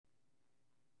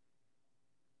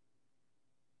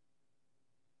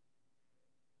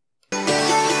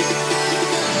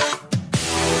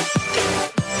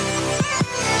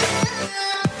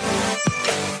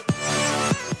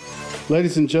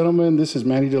Ladies and gentlemen, this is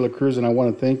Manny De La Cruz, and I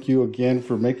want to thank you again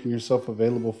for making yourself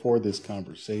available for this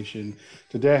conversation.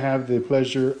 Today, I have the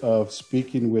pleasure of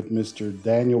speaking with Mr.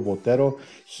 Daniel Botero.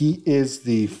 He is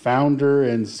the founder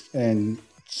and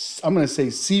I'm going to say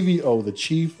CVO, the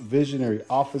Chief Visionary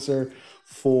Officer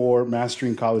for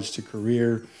Mastering College to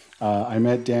Career. I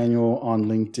met Daniel on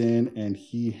LinkedIn, and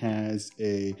he has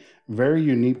a very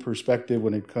unique perspective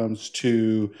when it comes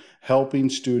to helping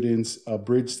students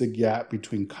bridge the gap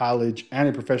between college and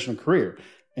a professional career.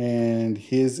 And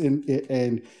his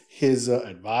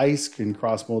advice can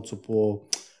cross multiple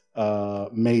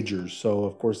majors. So,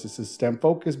 of course, this is STEM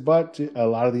focused, but a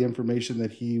lot of the information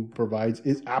that he provides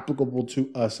is applicable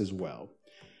to us as well.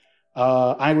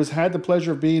 I had the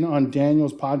pleasure of being on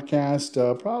Daniel's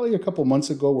podcast probably a couple months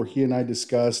ago, where he and I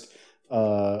discussed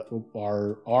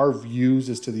our views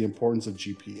as to the importance of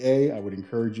GPA. I would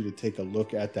encourage you to take a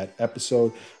look at that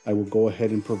episode. I will go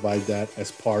ahead and provide that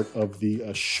as part of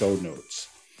the show notes.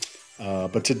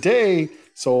 But today,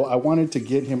 so I wanted to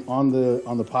get him on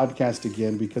the podcast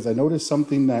again, because I noticed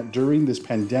something that during this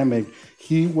pandemic,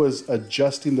 he was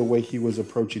adjusting the way he was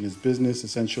approaching his business.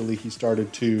 Essentially, he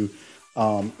started to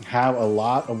have a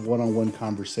lot of one-on-one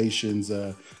conversations.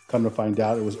 Come to find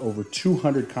out, it was over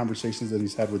 200 conversations that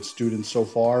he's had with students so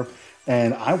far.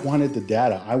 And I wanted the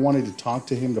data. I wanted to talk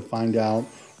to him to find out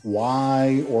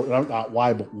why, or not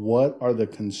why, but what are the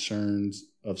concerns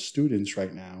of students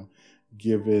right now,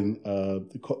 given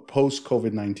the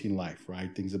post-COVID-19 life,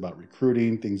 right? Things about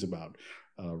recruiting, things about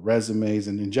resumes.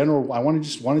 And in general, I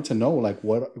wanted to know, like,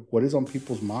 what is on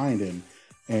people's mind,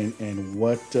 and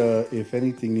what, if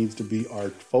anything, needs to be our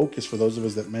focus for those of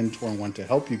us that mentor and want to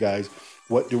help you guys.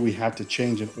 What do we have to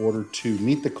change in order to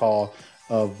meet the call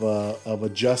of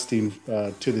adjusting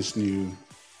to this new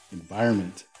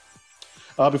environment?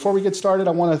 Before we get started,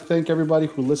 I want to thank everybody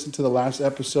who listened to the last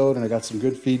episode, and I got some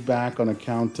good feedback on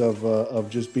account of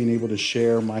just being able to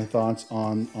share my thoughts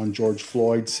on George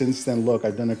Floyd. Since then, look,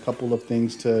 I've done a couple of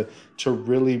things to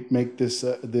really make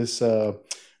this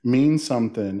mean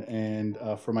something, and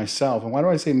for myself. And why do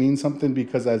I say mean something?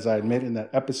 Because as I admit in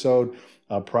that episode,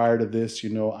 prior to this,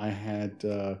 I had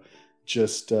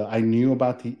I knew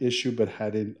about the issue, but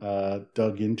hadn't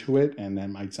dug into it. And that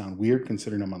might sound weird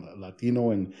considering I'm a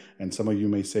Latino, and some of you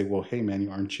may say, well, hey man,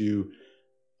 aren't you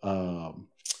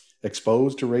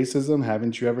exposed to racism?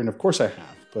 Haven't you ever? And of course I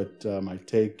have, but my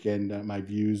take and my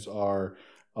views are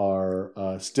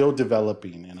still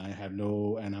developing, and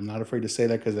and I'm not afraid to say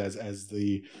that, because as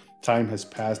the time has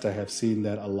passed, I have seen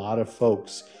that a lot of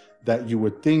folks that you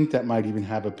would think that might even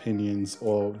have opinions,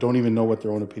 or don't even know what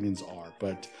their own opinions are.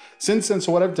 But since then,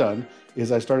 so what I've done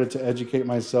is I started to educate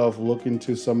myself, look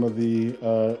into some of the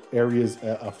areas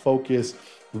of focus,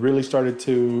 really started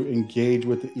to engage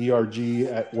with the ERG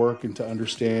at work and to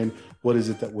understand what is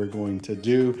it that we're going to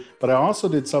do. But I also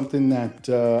did something that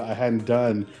I hadn't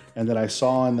done, and that I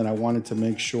saw, and that I wanted to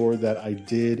make sure that I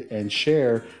did and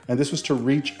share. And this was to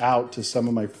reach out to some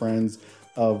of my friends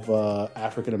of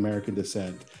African-American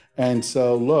descent. And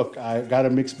so, look, I got a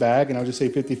mixed bag, and I'll just say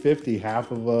 50-50.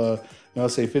 Half of,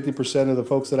 say 50% of the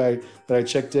folks that I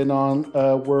checked in on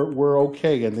were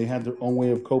okay, and they had their own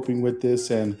way of coping with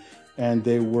this, and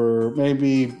they were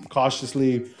maybe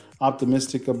cautiously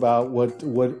optimistic about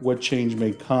what change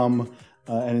may come.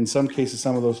 And in some cases,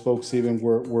 some of those folks even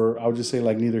were I would just say,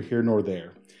 like, neither here nor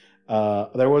there.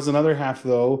 There was another half,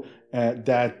 though,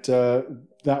 that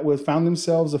found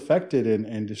themselves affected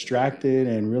and distracted,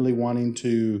 and really wanting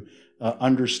to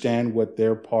understand what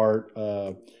their part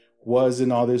was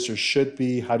in all this, or should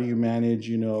be. How do you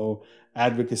manage,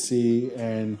 advocacy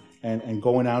and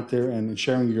going out there and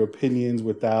sharing your opinions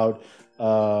without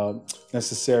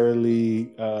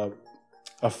necessarily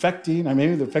affecting,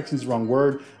 maybe the affecting is the wrong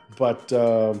word, but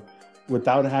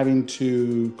without having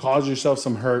to cause yourself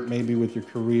some hurt, maybe with your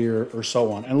career or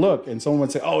so on. And look, and someone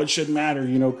would say, oh, it shouldn't matter,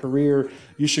 career,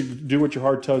 you should do what your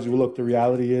heart tells you. Well, look, the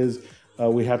reality is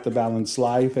we have to balance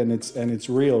life, and it's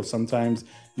real. Sometimes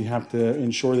you have to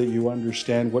ensure that you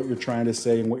understand what you're trying to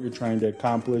say and what you're trying to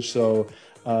accomplish. So,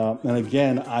 and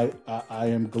again, I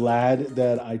am glad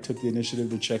that I took the initiative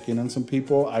to check in on some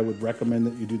people. I would recommend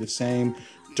that you do the same.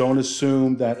 Don't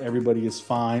assume that everybody is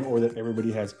fine or that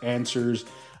everybody has answers.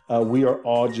 We are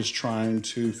all just trying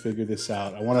to figure this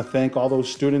out. I want to thank all those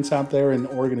students out there and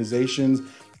organizations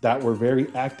that were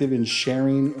very active in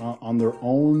sharing on their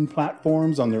own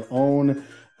platforms, on their own,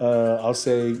 I'll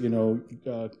say,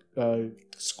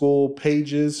 school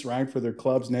pages, right, for their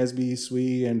clubs, NSBE,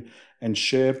 SWE, and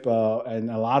SHIP. And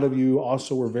a lot of you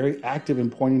also were very active in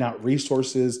pointing out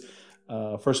resources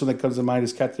First one that comes to mind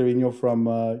is Caterino from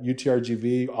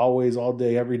UTRGV, always, all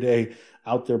day, every day,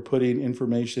 out there putting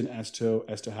information as to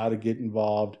how to get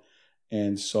involved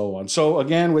and so on. So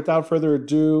again, without further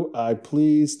ado, I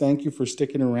please thank you for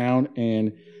sticking around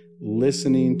and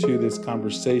listening to this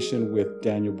conversation with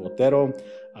Daniel Botero.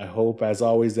 I hope, as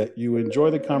always, that you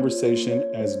enjoy the conversation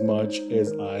as much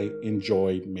as I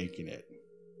enjoyed making it.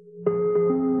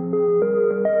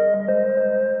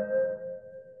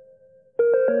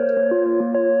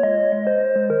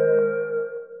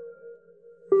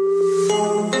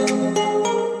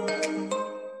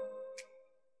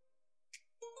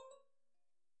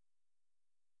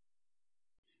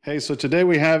 Hey, so today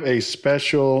we have a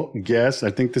special guest. I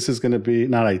think this is going to be,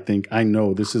 not I think, I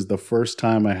know this is the first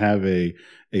time I have a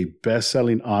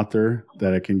best-selling author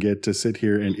that I can get to sit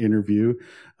here and interview.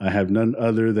 I have none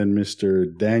other than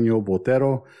Mr. Daniel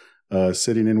Botero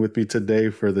sitting in with me today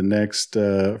for the next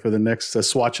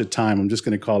swatch of time. I'm just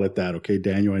going to call it that. Okay,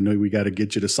 Daniel, I know we got to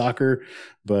get you to soccer,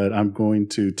 but I'm going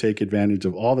to take advantage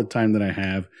of all the time that I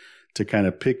have to kind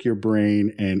of pick your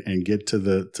brain and get to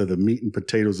the meat and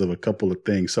potatoes of a couple of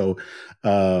things. So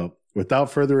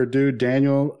without further ado,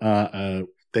 Daniel,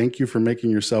 thank you for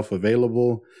making yourself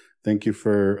available. Thank you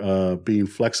for being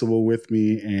flexible with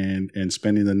me and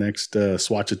spending the next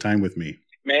swatch of time with me.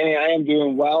 Manny, I am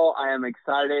doing well. I am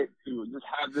excited to just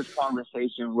have this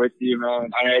conversation with you,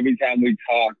 man. Every time we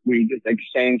talk, we just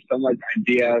exchange so much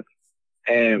ideas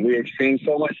and we exchange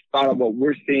so much thought of what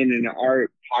we're seeing in our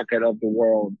pocket of the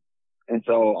world. And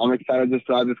so I'm excited just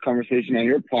to have this conversation on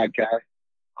your podcast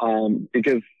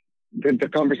because the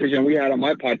conversation we had on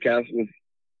my podcast was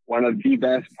one of the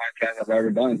best podcasts I've ever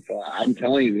done. So I'm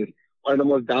telling you, this one of the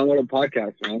most downloaded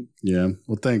podcasts, man. Yeah.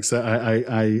 Well, thanks.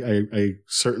 I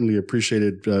certainly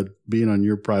appreciated being on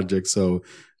your project. So,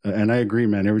 and I agree,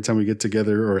 man. Every time we get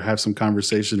together or have some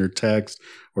conversation or text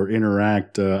or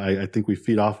interact, I think we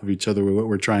feed off of each other with what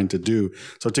we're trying to do.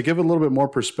 So to give a little bit more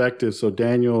perspective, so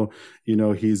Daniel, you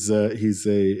know, he's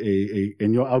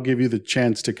and I'll give you the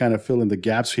chance to kind of fill in the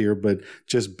gaps here, but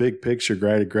just big picture,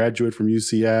 right? A graduate from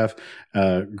UCF,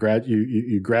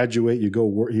 you graduate, you go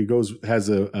work, has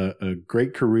a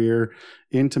great career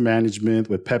into management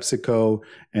with PepsiCo,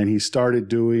 and he started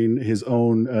doing his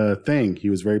own thing. He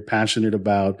was very passionate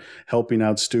about helping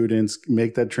out students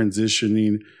make that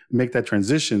transition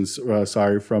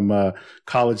from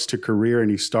college to career.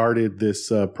 And he started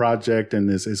this project and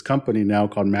his company now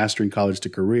called Mastering College to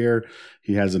Career.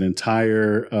 He has an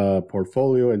entire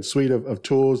portfolio and suite of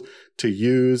tools to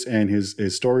use, and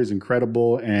his story is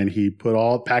incredible. And he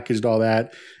packaged all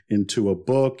that into a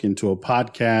book, into a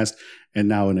podcast, and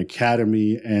now an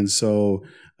academy. And so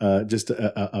just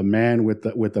a man with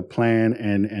a plan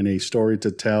and a story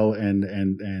to tell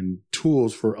and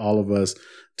tools for all of us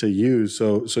to use.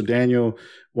 So Daniel,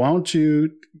 why don't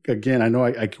you, again, I know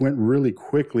I went really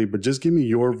quickly, but just give me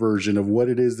your version of what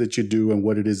it is that you do and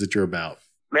what it is that you're about.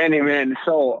 Man.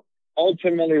 So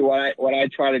ultimately what I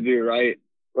try to do, right,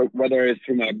 whether it's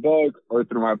through my book or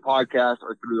through my podcast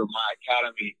or through my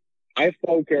academy, I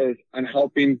focus on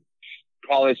helping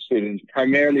college students,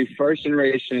 primarily first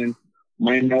generation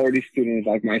minority students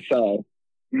like myself,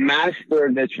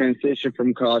 master the transition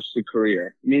from college to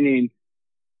career. Meaning,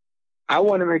 I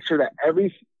want to make sure that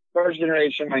every first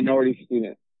generation minority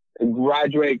student that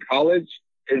graduate college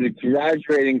is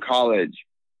graduating college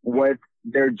with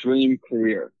their dream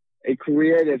career, a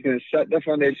career that's going to set the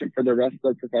foundation for the rest of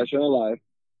their professional life.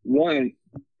 One,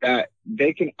 that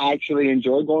they can actually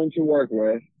enjoy going to work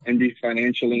with and be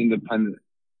financially independent.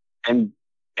 And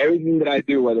everything that I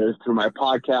do, whether it's through my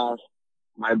podcast,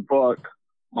 my book,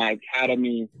 my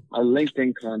academy, my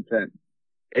LinkedIn content,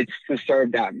 it's to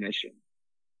serve that mission.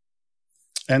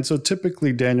 And so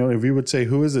typically, Daniel, if we would say,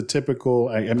 who is a typical,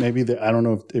 I don't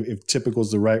know if typical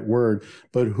is the right word,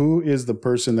 but who is the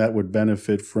person that would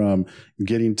benefit from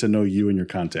getting to know you and your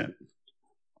content?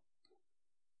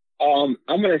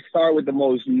 I'm going to start with the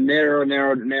most narrow, and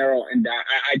that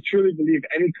I truly believe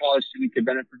any college student could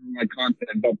benefit from my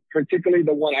content, but particularly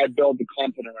the one I build the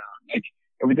content around. Like,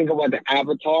 if we think about the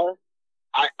avatar,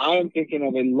 I am thinking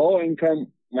of a low-income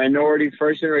minority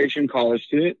first-generation college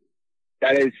student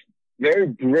that is very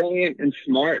brilliant and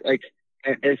smart,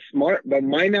 is smart, but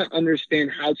might not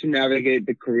understand how to navigate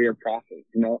the career process,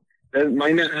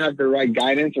 might not have the right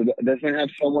guidance or doesn't have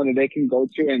someone that they can go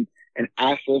to and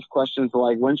ask those questions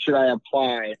like, when should I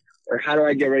apply? Or how do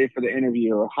I get ready for the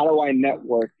interview? Or how do I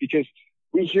network? Because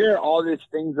we hear all these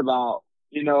things about,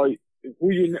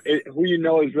 who you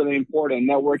know is really important.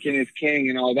 Networking is king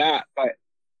and all that. But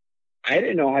I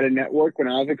didn't know how to network when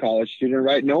I was a college student,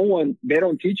 right? They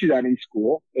don't teach you that in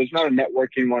school. There's not a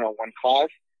networking one-on-one class.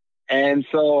 And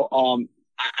so,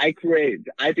 I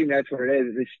think that's what it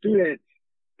is. The students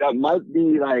that might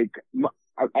be like,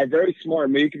 are very smart,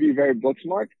 maybe could be very book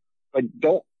smart, but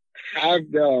don't have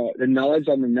the knowledge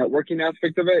on the networking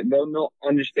aspect of it. They'll not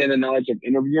understand the knowledge of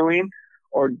interviewing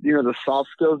or, the soft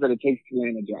skills that it takes to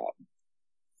land a job.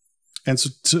 And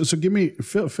so give me,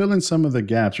 fill in some of the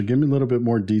gaps, or give me a little bit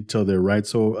more detail there, right?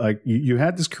 So like you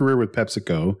had this career with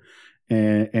PepsiCo,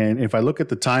 and if I look at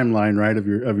the timeline, right, of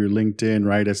your LinkedIn,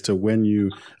 right, as to when you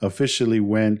officially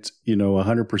went,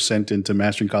 100% into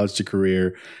mastering college to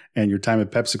career, and your time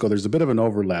at PepsiCo, there's a bit of an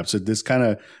overlap. So this kind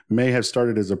of may have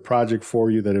started as a project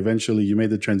for you that eventually you made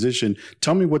the transition.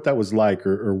 Tell me what that was like,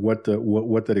 or what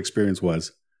that experience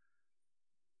was.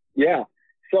 Yeah.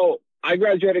 So I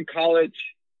graduated college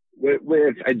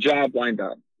with a job lined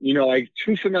up. Like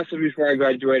 2 semesters before I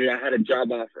graduated, I had a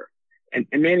job offer. And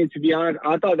Manny, to be honest,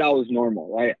 I thought that was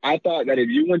normal, right? I thought that if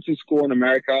you went to school in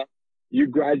America, you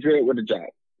graduate with a job.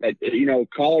 Like,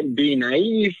 call it being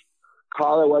naive,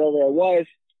 call it whatever it was,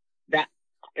 that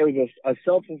it was a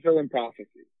self-fulfilling prophecy.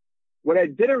 What I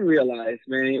didn't realize,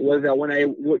 Manny, was that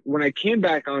when I came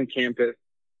back on campus,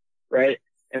 right,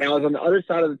 and I was on the other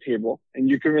side of the table, and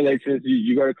you can relate to this,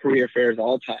 you go to career fairs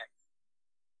all the time.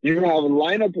 You're going to have a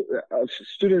lineup of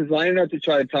students lining up to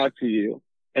try to talk to you.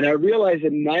 And I realized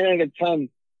that 9 out of 10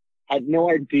 had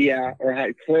no idea or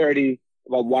had clarity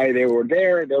about why they were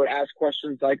there. They would ask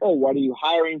questions like, oh, what are you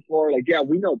hiring for? Like, yeah,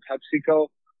 we know PepsiCo.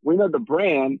 We know the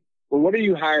brand, but what are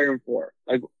you hiring for?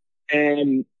 Like,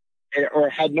 or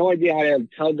had no idea how to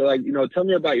tell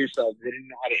me about yourself. They didn't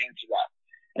know how to answer that.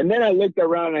 And then I looked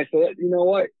around and I said, you know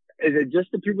what? Is it just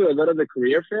the people that go to the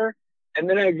career fair? And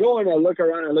then I go and I look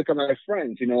around and I look at my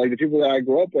friends, like the people that I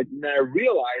grew up with, and I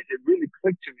realized it really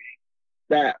clicked to me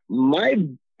that my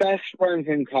best friends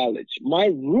in college, my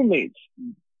roommates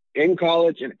in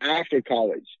college and after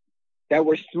college, that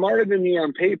were smarter than me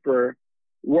on paper,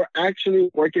 were actually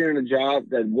working in a job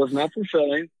that was not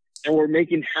fulfilling and were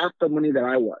making half the money that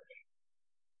I was.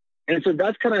 And so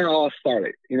that's kind of how I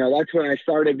started. That's when I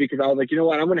started, because I was like, you know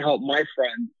what, I'm going to help my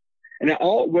friends. And it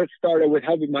all started with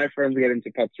helping my friends get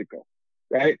into PepsiCo,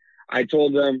 right? I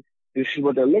told them, this is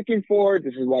what they're looking for.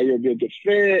 This is why you'll be a good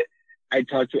fit. I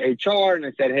talked to HR and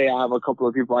I said, hey, I have a couple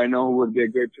of people I know who would be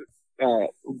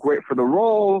great for the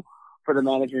role, for the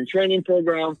management training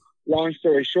program. Long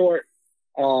story short,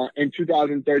 in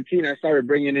 2013, I started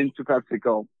bringing into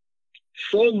PepsiCo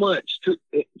so much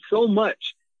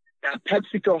that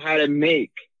PepsiCo had to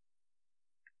make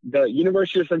the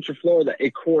University of Central Florida a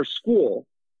core school,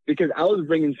 because I was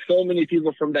bringing so many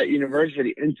people from that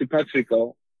university into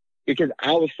PepsiCo, because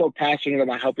I was so passionate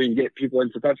about helping get people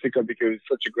into PepsiCo because it was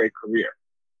such a great career.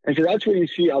 And so that's where you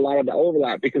see a lot of the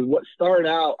overlap, because what started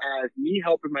out as me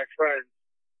helping my friends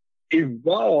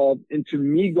evolved into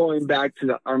me going back to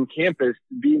the campus,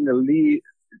 being the lead,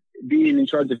 being in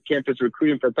charge of campus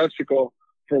recruiting for PepsiCo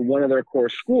for one of their core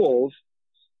schools.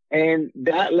 And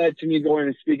that led to me going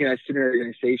and speaking at student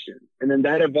organizations. And then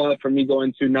that evolved from me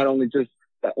going to not only just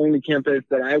the only campus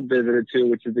that I visited to,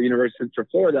 which is the University of Central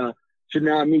Florida, to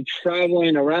now me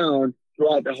traveling around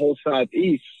throughout the whole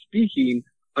Southeast speaking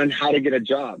on how to get a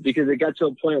job, because it got to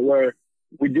a point where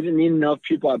we didn't need enough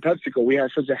people at PepsiCo. We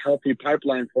had such a healthy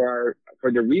pipeline for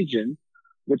the region,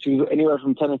 which is anywhere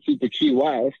from Tennessee to Key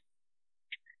West,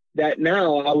 that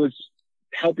now I was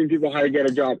helping people how to get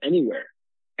a job anywhere.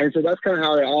 And so that's kind of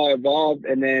how it all evolved.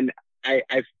 And then I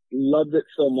loved it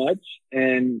so much.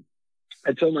 And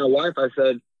I told my wife, I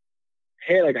said,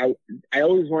 hey, like I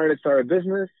always wanted to start a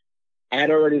business. I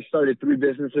had already started 3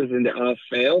 businesses and they all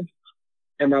failed.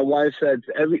 And my wife said,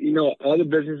 all the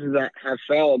businesses that have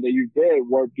failed that you did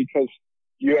were because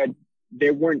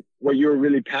they weren't what you were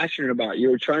really passionate about. You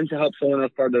were trying to help someone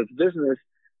else start this business.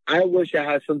 I wish I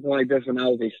had something like this when I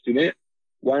was a student.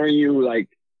 Why don't you,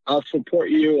 I'll support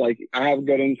you. I have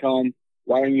good income.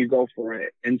 Why don't you go for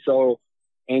it? And so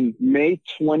in May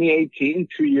 2018,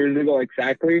 2 years ago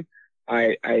exactly,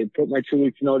 I put my 2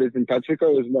 weeks notice in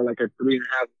PepsiCo. It was more like a 3.5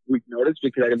 week notice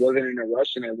because I wasn't in a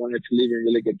rush and I wanted to leave in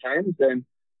really good times.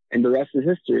 And the rest is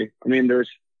history. I mean, there's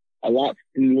a lot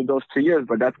in those 2 years,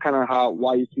 but that's kind of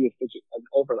why you see such an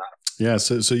overlap. Yeah.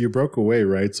 So you broke away,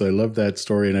 right? So I love that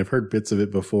story. And I've heard bits of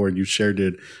it before, and you shared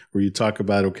it where you talk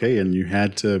about, okay, and you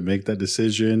had to make that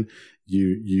decision.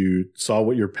 You saw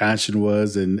what your passion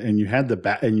was, and you had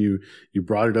and you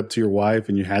brought it up to your wife,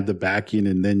 and you had the backing,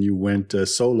 and then you went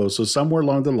solo. So somewhere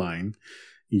along the line,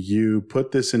 you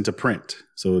put this into print.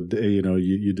 So,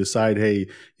 you decide, hey,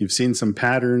 you've seen some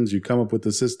patterns, you come up with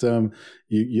the system,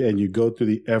 and you go through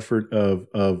the effort of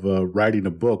writing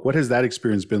a book. What has that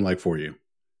experience been like for you?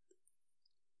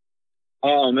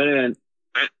 Oh man,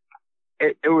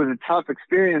 it was a tough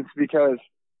experience because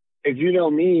if you know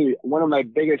me, one of my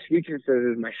biggest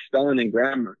weaknesses is my spelling and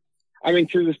grammar. I mean,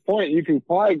 to this point, you can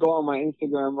probably go on my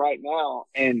Instagram right now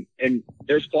and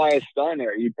there's probably a spelling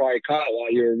there. You probably caught it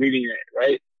while you were reading it,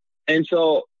 right? And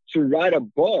so to write a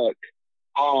book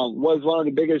was one of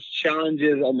the biggest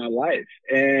challenges of my life.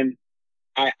 And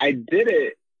I did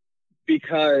it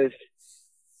because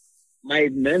my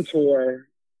mentor,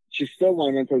 she's still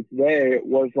my mentor today,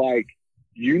 was like,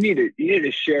 you need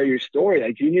to share your story.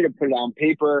 Like, you need to put it on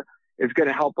paper. It's going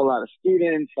to help a lot of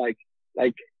students.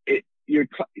 You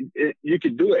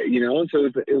could do it, you know? So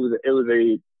it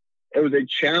was a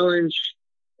challenge.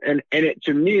 And it,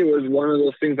 to me, it was one of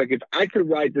those things, like, if I could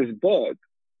write this book,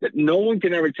 that no one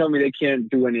can ever tell me they can't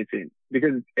do anything.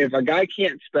 Because if a guy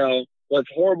can't spell, what's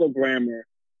horrible grammar,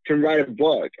 can write a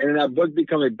book, and then that book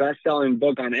become a best-selling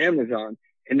book on Amazon,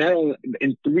 and not only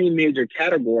in 3 major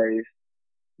categories,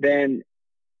 then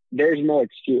there's no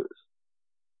excuse.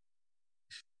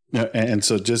 Yeah, and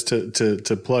so just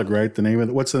to plug, right?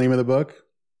 What's the name of the book?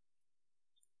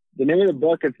 The name of the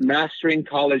book is Mastering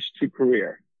College to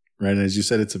Career. Right, and as you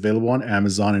said, it's available on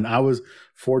Amazon. And I was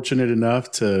fortunate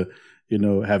enough to,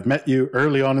 have met you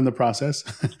early on in the process,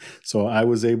 so I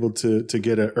was able to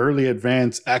get an early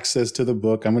advance access to the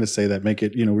book. I'm going to say that, make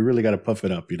it, we really got to puff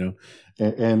it up, and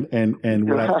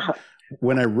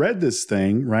when I read this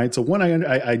thing, right? So when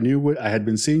I knew what I had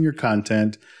been seeing your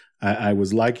content. I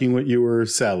was liking what you were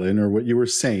selling or what you were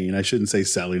saying. I shouldn't say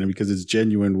selling because it's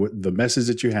genuine, the message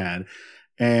that you had.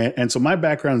 And so my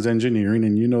background is engineering,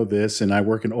 and you know this, and I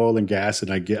work in oil and gas,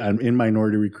 and I'm in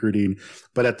minority recruiting,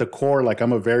 but at the core, like,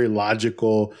 I'm a very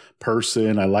logical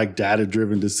person. I like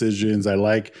data-driven decisions. I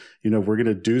like, if we're going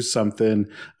to do something,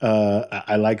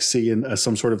 I like seeing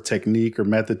some sort of technique or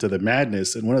method to the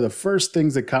madness. And one of the first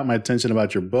things that caught my attention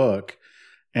about your book,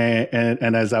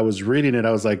 and as I was reading it,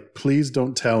 I was like, please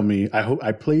don't tell me.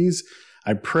 I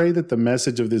pray that the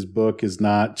message of this book is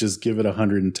not just give it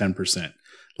 110%.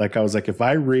 Like, I was like, if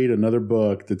I read another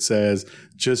book that says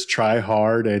just try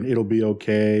hard and it'll be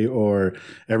okay, or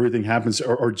everything happens,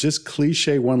 or just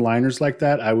cliche one-liners like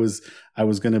that, I was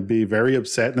going to be very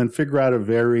upset and then figure out a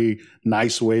very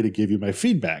nice way to give you my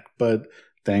feedback. But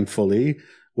thankfully,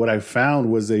 what I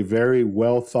found was a very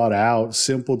well thought out,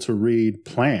 simple to read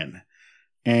plan.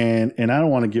 And I don't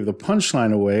want to give the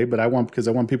punchline away, but because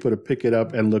I want people to pick it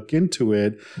up and look into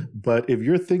it. But if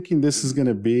you're thinking this is going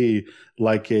to be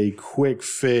like a quick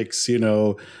fix,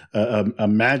 a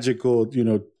magical,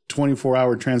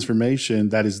 24-hour transformation,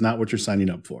 that is not what you're signing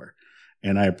up for.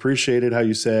 And I appreciated how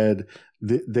you said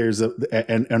there's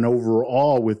and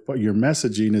overall with your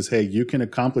messaging is, hey, you can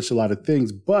accomplish a lot of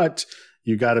things, but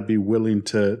you got to be willing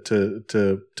to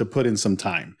put in some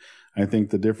time. I think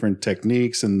the different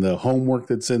techniques and the homework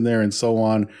that's in there and so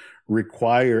on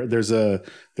there's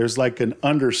like an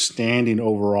understanding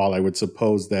overall. I would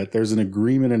suppose that there's an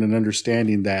agreement and an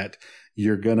understanding that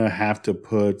you're going to have to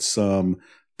put some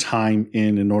time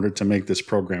in order to make this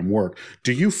program work.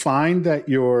 Do you find that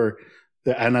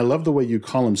and I love the way you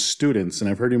call them students, and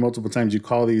I've heard you multiple times, you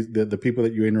call the people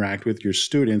that you interact with your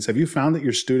students. Have you found that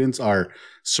your students are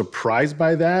surprised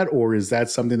by that, or is that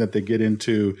something that they get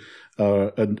into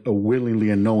willingly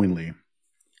and knowingly?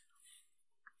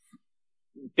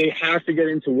 They have to get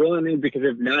into willingly, because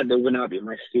if not, they would not be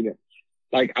my students.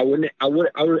 Like, I would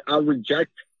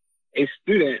reject a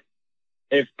student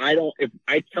if I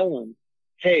tell them,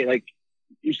 hey, like,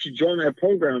 you should join my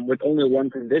program with only one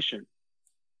condition.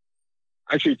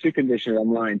 Actually, 2 conditions.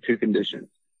 I'm lying. 2 conditions.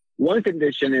 One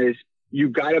condition is you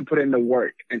got to put in the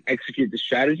work and execute the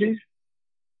strategies.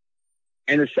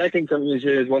 And the second condition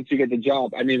is once you get the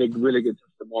job, I need a really good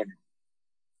testimonial.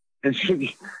 And so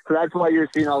that's why you're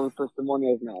seeing all the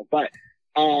testimonials now. But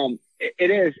it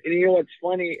is. And you know what's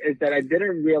funny is that I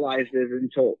didn't realize this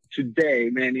until today,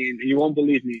 man. And you won't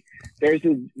believe me. There's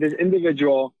this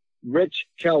individual, Rich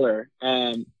Keller,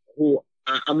 who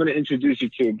I'm going to introduce you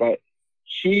to, but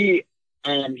he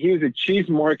was a chief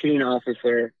marketing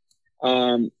officer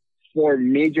for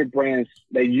major brands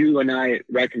that you and I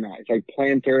recognize, like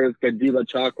Planters, Godiva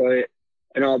Chocolate,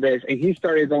 and all this. And he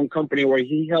started his own company where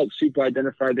he helps people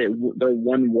identify their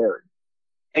one word.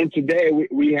 And today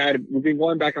we've been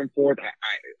going back and forth.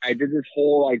 I did this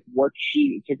whole like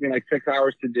worksheet. It took me like 6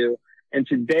 hours to do. And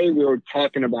today we were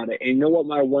talking about it. And you know what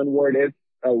my one word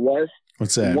was?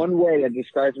 What's that? One word that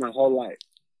describes my whole life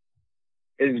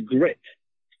is grit.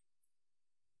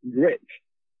 Grit.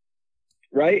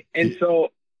 Right? And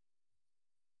so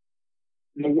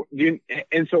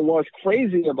what's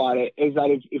crazy about it is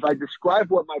that if I describe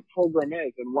what my program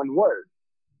is in one word,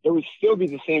 it would still be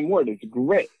the same word. It's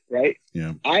grit, right?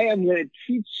 Yeah. I am going to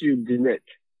teach you grit.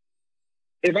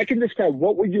 if I can describe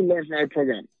what would you learn from our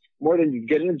program, more than just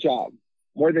getting a job,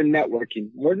 more than networking,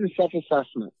 more than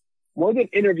self-assessment, more than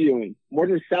interviewing, more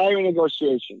than salary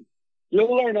negotiation,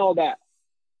 you'll learn all that.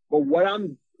 But what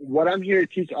I'm here to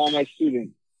teach all my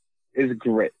students is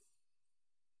grit.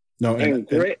 No, and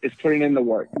grit is putting in the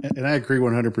work. And I agree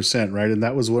 100%, right? And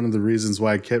that was one of the reasons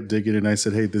why I kept digging in. I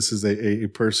said, hey, this is a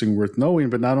person worth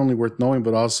knowing, but not only worth knowing,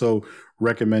 but also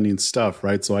recommending stuff,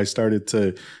 right? So I started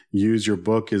to use your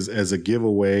book as a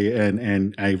giveaway,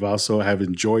 and I've also have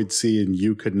enjoyed seeing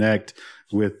you connect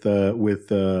with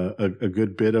a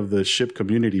good bit of the ship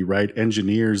community, right?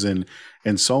 Engineers and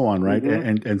so on, right?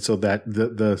 Mm-hmm. And so that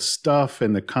the stuff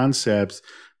and the concepts,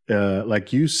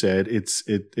 like you said,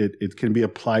 it can be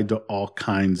applied to all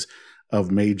kinds of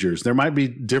majors. There might be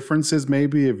differences,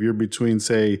 maybe if you're between,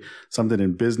 say, something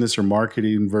in business or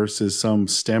marketing versus some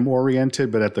STEM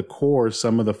oriented, but at the core,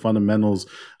 some of the fundamentals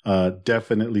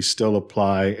definitely still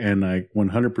apply. And I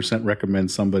 100%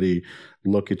 recommend somebody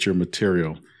look at your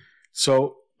material.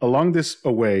 So along this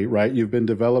way, right, you've been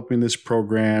developing this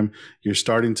program, you're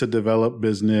starting to develop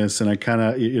business, and I kind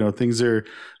of, things are,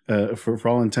 for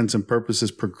all intents and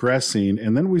purposes, progressing.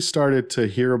 And then we started to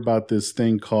hear about this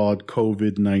thing called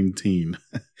COVID-19,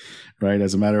 right?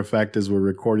 As a matter of fact, as we're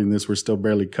recording this, we're still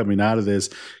barely coming out of this.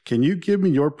 Can you give me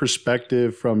your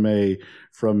perspective from a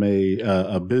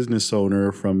business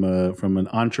owner, from an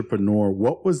entrepreneur?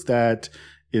 What was that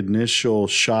initial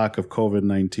shock of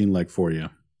COVID-19 like for you?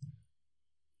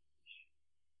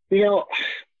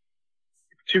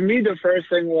 To me, the first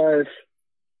thing was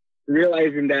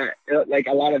realizing that, like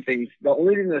a lot of things, the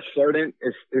only thing that's certain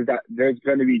is that there's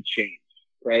going to be change,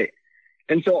 right?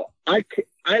 And so I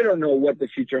don't know what the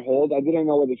future holds. I didn't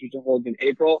know what the future holds in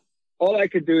April. All I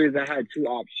could do is I had two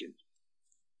options.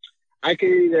 I could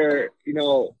either,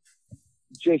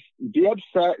 just be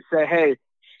upset, say, hey,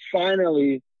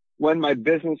 finally, when my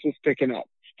business was picking up,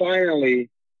 finally,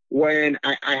 when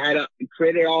I had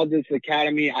created all this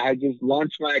academy, I had just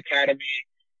launched my academy,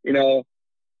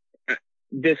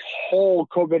 this whole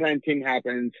COVID-19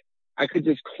 happens. I could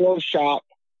just close shop,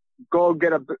 go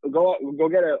get a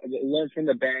loan from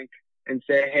the bank and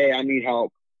say, hey, I need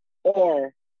help.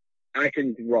 Or I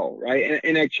can grow, right?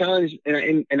 And I challenged, and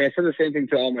I said the same thing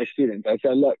to all my students. I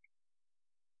said, look,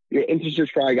 your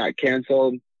internships probably got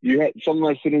canceled. Some of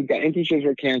my students got internships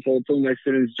were canceled. Some of my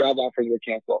students' job offers were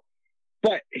canceled.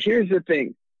 But here's the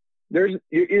thing. You're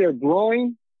either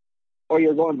growing or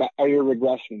you're going back, or you're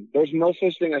regressing. There's no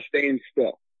such thing as staying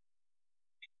still.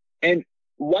 And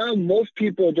while most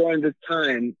people during this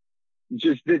time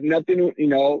just did nothing,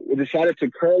 decided to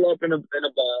curl up in a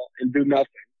ball and do nothing,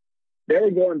 they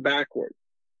were going backwards.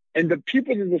 And the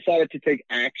people that decided to take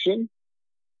action,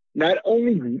 not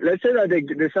only, let's say that they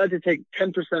decided to take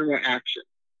 10% more action.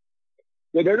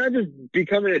 Well, they're not just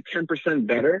becoming a 10%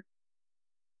 better.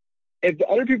 If the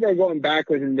other people are going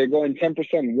backwards and they're going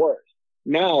 10% worse,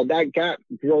 now that gap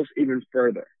grows even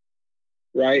further,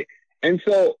 right? And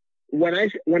so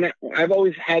I've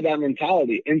always had that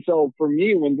mentality. And so for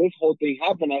me, when this whole thing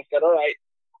happened, I said, all right,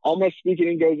 all my speaking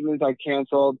engagements are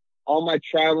canceled. All my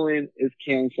traveling is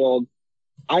canceled.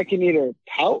 I can either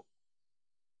pout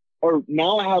or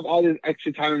now I have all this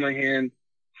extra time in my hand.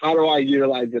 How do I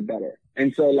utilize it better?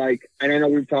 And so and I know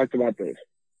we've talked about this.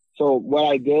 So what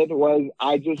I did was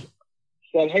I just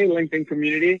said, hey, LinkedIn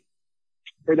community,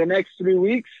 for the next 3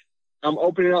 weeks, I'm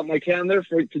opening up my calendar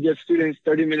to give students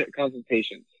 30-minute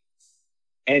consultations.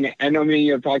 And I know me and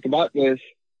you have talked about this.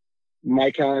 My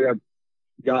calendar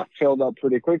got filled up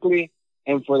pretty quickly.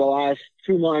 And for the last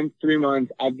 2 months, 3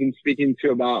 months, I've been speaking to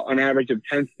about an average of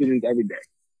 10 students every day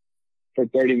for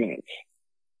 30 minutes.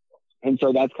 And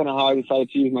so that's kind of how I decided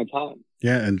to use my time.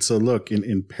 Yeah. And so look,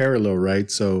 in parallel, right?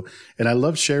 So, and I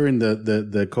love sharing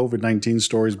the COVID-19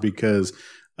 stories because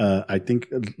I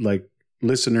think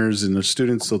listeners and the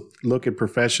students will look at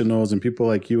professionals and people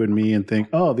like you and me and think,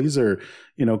 oh, these are,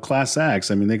 class acts.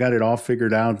 I mean, they got it all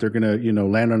figured out. They're going to,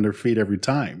 land on their feet every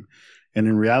time. And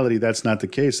in reality, that's not the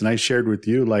case. And I shared with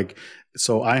you,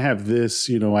 so I have this,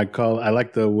 I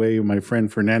like the way my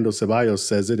friend Fernando Ceballos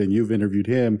says it, and you've interviewed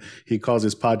him. He calls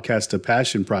his podcast a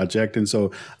passion project. And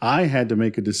so I had to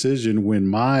make a decision when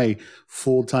my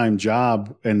full-time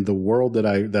job and the world that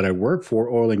I work for,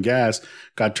 oil and gas,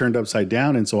 got turned upside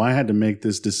down. And so I had to make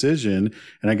this decision.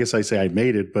 And I guess I say I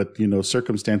made it, but,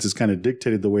 circumstances kind of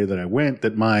dictated the way that I went,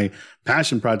 that my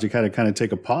passion project had to kind of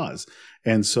take a pause.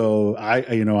 And so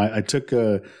I took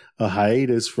a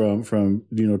hiatus from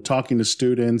talking to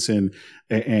students and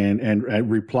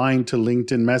replying to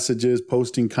LinkedIn messages,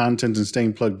 posting content and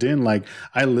staying plugged in.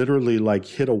 I literally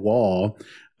hit a wall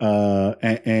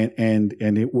And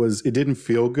it didn't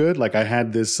feel good. Like I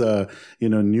had this,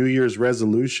 New Year's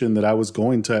resolution that I was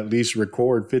going to at least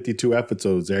record 52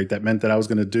 episodes, Eric. That meant that I was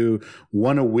going to do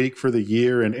one a week for the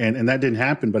year. And that didn't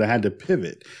happen, but I had to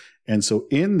pivot. And so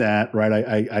in that,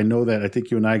 right, I know that I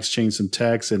think you and I exchanged some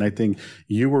texts, and I think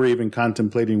you were even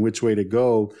contemplating which way to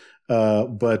go.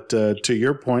 But to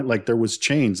your point, like there was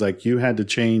change, like you had to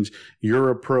change your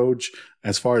approach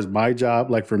as far as my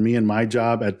job. Like for me and my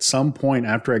job, at some point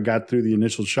after I got through the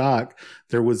initial shock,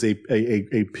 there was a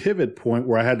pivot point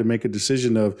where I had to make a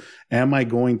decision of, am I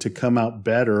going to come out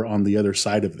better on the other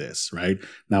side of this? Right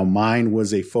now, mine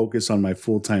was a focus on my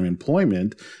full-time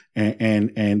employment.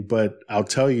 But I'll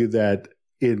tell you that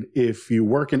if you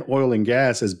work in oil and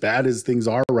gas, as bad as things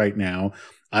are right now,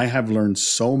 I have learned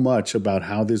so much about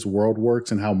how this world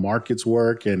works and how markets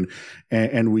work. And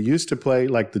we used to play,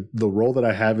 like the role that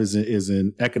I have is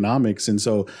in economics. And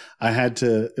so I had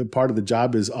to, part of the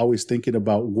job is always thinking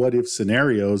about what if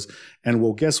scenarios. And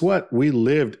well, guess what? We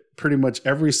lived pretty much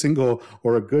every single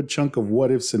or a good chunk of what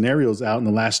if scenarios out in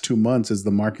the last 2 months as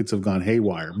the markets have gone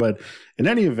haywire. But in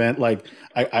any event, like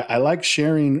I like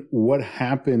sharing what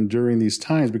happened during these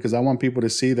times, because I want people to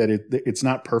see that it's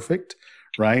not perfect.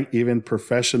 Right? Even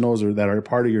professionals or that are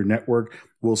part of your network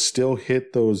will still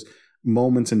hit those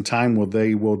moments in time where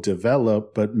they will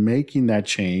develop, but making that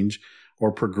change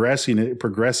or progressing,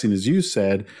 as you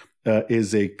said,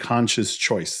 is a conscious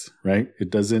choice, right? It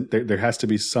doesn't, there has to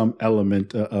be some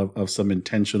element of some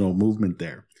intentional movement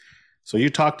there. So you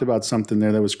talked about something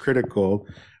there that was critical,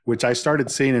 which I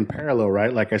started seeing in parallel,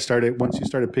 right? Like once you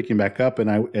started picking back up, and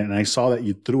I saw that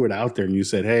you threw it out there and you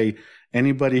said, hey,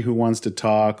 anybody who wants to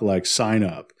talk, like sign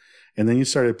up. And then you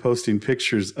started posting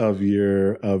pictures of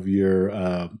your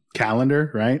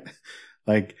calendar, right?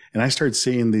 Like, and I started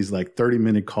seeing these like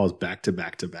 30-minute calls back to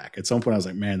back to back. At some point I was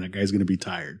like, man, that guy's going to be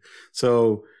tired.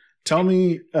 So tell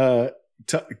me about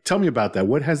that.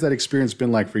 What has that experience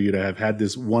been like for you to have had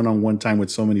this one-on-one time with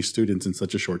so many students in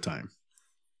such a short time?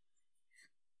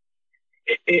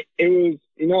 It was,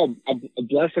 a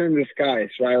blessing in disguise,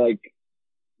 right? Like,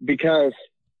 because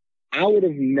I would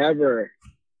have never,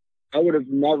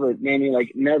 Manny,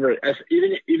 like never,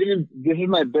 even if this is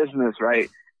my business, right?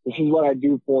 This is what I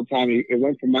do full time. It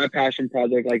went from my passion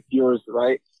project like yours,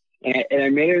 right? And I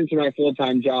made it into my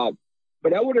full-time job.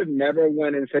 But I would have never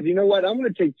went and said, you know what? I'm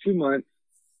going to take 2 months,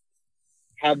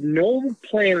 have no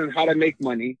plan on how to make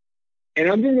money, and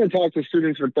I'm just going to talk to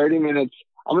students for 30 minutes.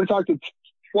 I'm going to talk to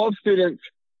 12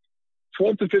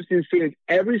 to 15 students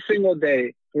every single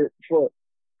day for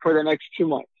the next 2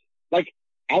 months. Like,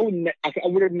 I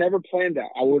would have never planned that.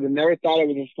 I would have never thought it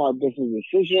was a smart business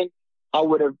decision. I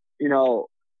would have,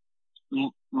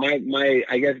 my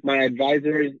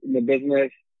advisors in the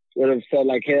business would have said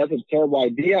like, hey, that's a terrible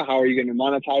idea. How are you going to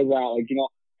monetize that? Like,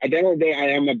 at the end of the day,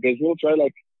 I am a business, right?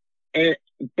 Like,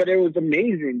 but it was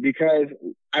amazing because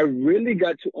I really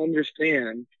got to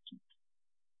understand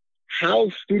how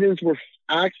students were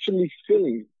actually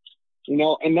feeling,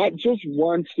 and not just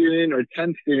one student or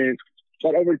 10 students,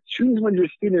 but over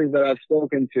 200 students that I've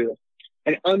spoken to,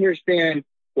 and understand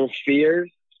their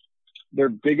fears, their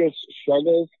biggest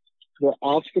struggles, their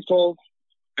obstacles.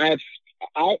 I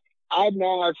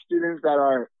now have students that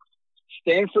are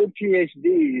Stanford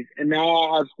PhDs, and now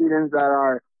I have students that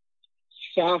are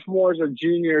sophomores or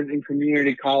juniors in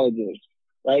community colleges,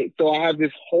 right? So I have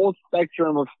this whole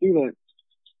spectrum of students,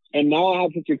 and now I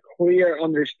have such a clear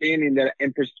understanding that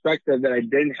and perspective that I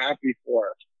didn't have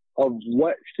before of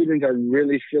what students are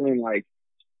really feeling like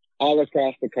all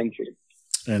across the country.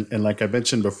 And like I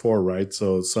mentioned before, right?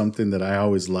 So something that I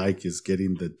always like is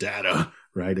getting the data,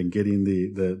 right? And getting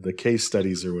the case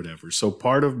studies or whatever. So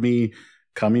part of me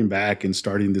coming back and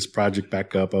starting this project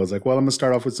back up, I was like, well, I'm going to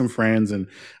start off with some friends. And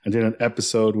I did an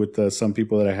episode with some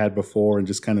people that I had before and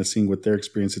just kind of seeing what their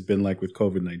experience had been like with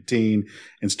COVID-19,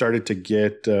 and started to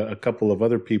get a couple of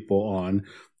other people on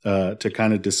to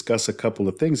kind of discuss a couple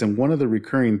of things. And one of the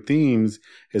recurring themes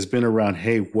has been around,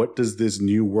 hey, what does this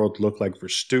new world look like for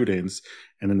students?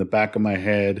 And in the back of my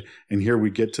head, and here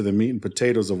we get to the meat and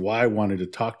potatoes of why I wanted to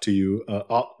talk to you,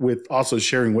 with also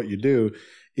sharing what you do,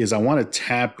 is I want to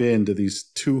tap into these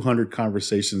 200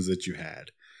 conversations that you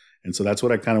had. And so that's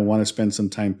what I kind of want to spend some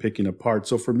time picking apart.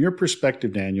 So from your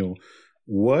perspective, Daniel,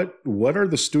 what are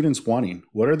the students wanting?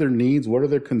 What are their needs? What are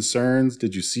their concerns?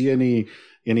 Did you see any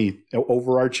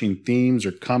overarching themes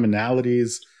or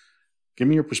commonalities? Give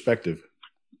me your perspective.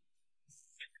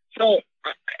 So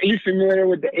are you familiar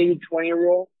with the 80-20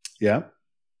 rule? Yeah.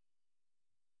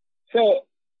 So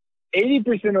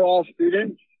 80% of all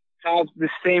students have the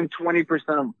same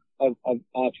 20% of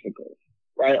obstacles,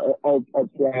 right? Or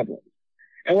problems.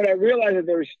 And when I realized that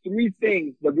there was three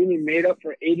things that really made up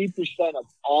for 80% of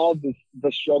all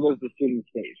the struggles the students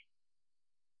face.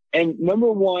 And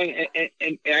number one,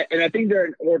 and I think they're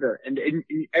in order, and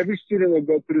every student will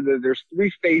go through there's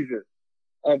three phases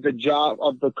of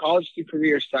the college to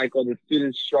career cycle that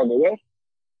students struggle with.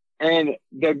 And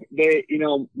they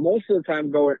most of the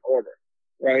time go in order,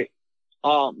 right?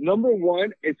 Number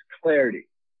one, it's clarity.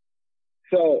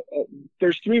 So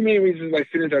there's three main reasons why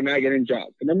students are not getting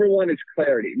jobs. The number one is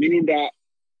clarity, meaning that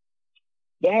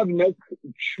they have no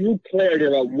true clarity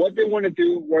about what they want to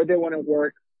do, where they want to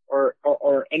work,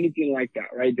 or anything like that,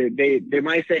 right? They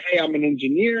might say, hey, I'm an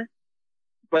engineer,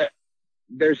 but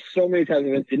there's so many types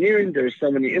of engineering, there's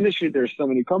so many industries, there's so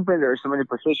many companies, there's so many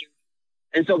positions.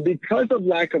 And so because of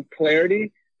lack of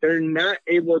clarity, they're not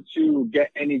able to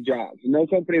get any jobs. No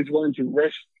company is willing to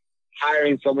risk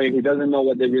hiring somebody who doesn't know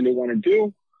what they really want to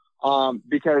do,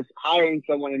 because hiring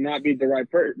someone and not be the right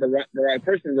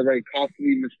person is a very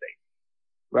costly mistake,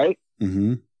 right?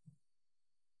 Mm-hmm.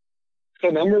 So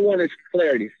number one is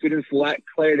clarity. Students lack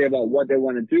clarity about what they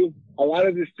want to do. A lot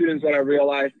of the students, what I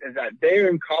realized is that they're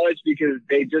in college because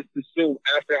they just assumed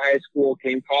after high school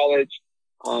came college,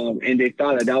 and they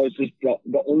thought that was just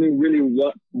the only really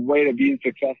way to being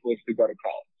successful is to go to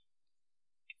college.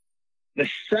 The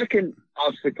second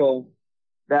obstacle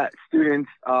that students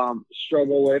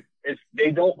struggle with is they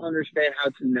don't understand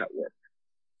how to network,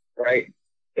 right?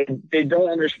 They don't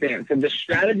understand. So the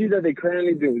strategy that they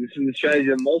currently do, this is the strategy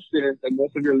that most students and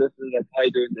most of your listeners are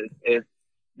probably doing this, is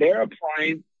they're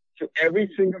applying to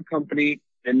every single company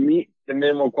and meet the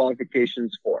minimum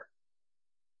qualifications for,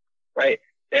 right?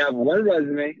 They have one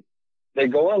resume, they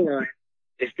go online,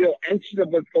 they feel anxious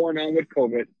about what's going on with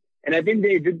COVID. And I think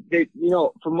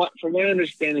from my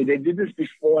understanding, they did this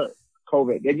before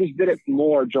COVID. They just did it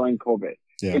more during COVID,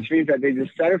 which means that they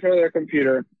just sat in front of their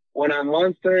computer, went on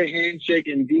Monster, Handshake,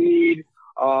 Indeed,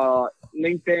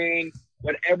 LinkedIn,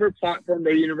 whatever platform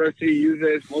their university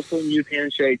uses, most of them use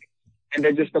Handshake, and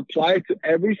they just applied to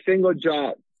every single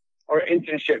job or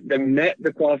internship that met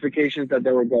the qualifications that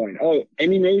they were going. Oh,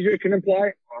 any major can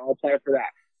apply? I'll apply for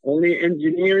that. Only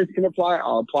engineers can apply?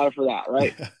 I'll apply for that,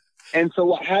 right? And so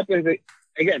what happens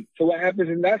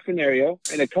in that scenario,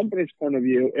 in a company's point of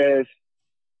view, is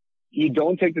you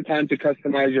don't take the time to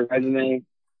customize your resume.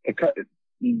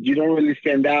 You don't really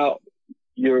stand out.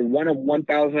 You're one of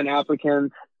 1,000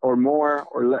 applicants or more,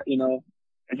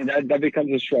 and that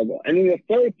becomes a struggle. And then the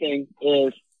third thing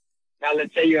is, now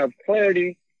let's say you have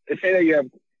clarity. Let's say that you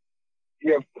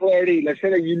have clarity. Let's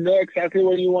say that you know exactly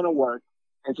where you want to work,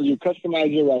 and so you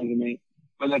customize your resume.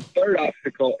 But the third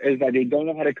obstacle is that they don't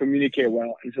know how to communicate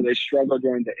well, and so they struggle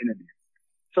during the interview.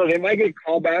 So they might get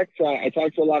callbacks. So I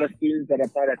talked to a lot of students that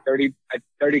applied at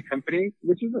 30 companies,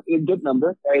 which is a good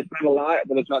number, right? It's not a lot,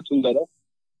 but it's not too little.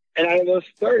 And out of those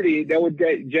 30, they would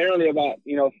get generally about,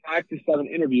 5 to 7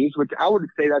 interviews, which I would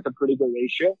say that's a pretty good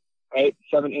ratio, right?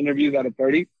 7 interviews out of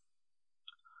 30.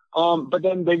 But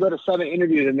then they go to 7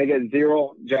 interviews and they get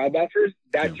 0 job offers.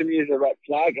 That to me is a red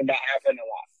flag, and that happened a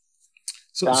lot.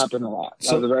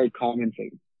 That was a very common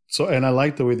thing. So, and I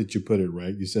like the way that you put it,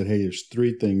 right? You said, hey, there's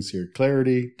 3 things here: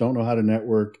 clarity, don't know how to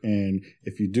network, and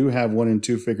if you do have 1 and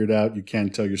 2 figured out, you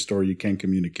can't tell your story, you can't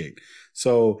communicate.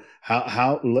 So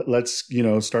let's,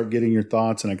 start getting your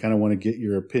thoughts, and I kind of want to get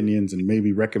your opinions and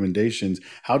maybe recommendations.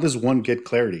 How does one get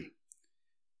clarity?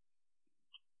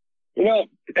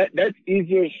 That's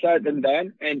easier said than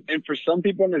done. And for some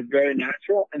people, it's very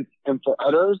natural, and for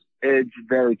others, it's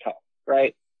very tough,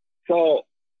 right? So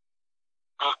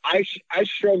I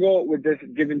struggle with this,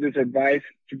 giving this advice,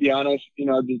 to be honest,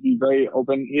 just be very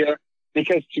open here,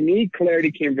 because to me,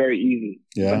 clarity came very easy.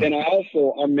 Yeah. But then I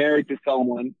also am married to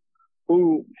someone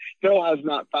who still has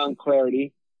not found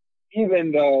clarity,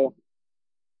 even though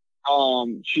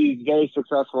she's very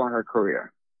successful in her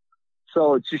career.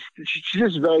 So she's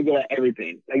just very good at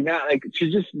everything.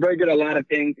 She's just very good at a lot of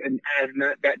things and has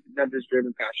not this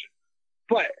driven passion.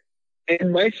 But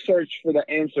in my search for the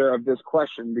answer of this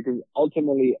question, because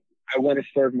ultimately I want to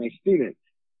serve my students,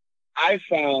 I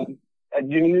found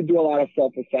that you need to do a lot of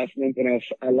self-assessment and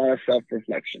a lot of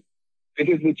self-reflection.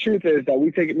 Because the truth is that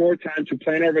we take more time to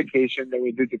plan our vacation than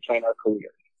we do to plan our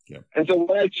careers. Yeah. And so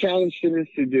what I challenge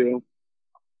students to do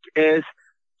is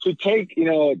to take,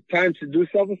 time to do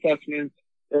self-assessments.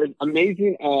 There's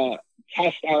amazing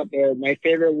tests out there. My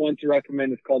favorite one to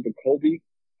recommend is called the Kolbe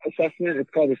assessment.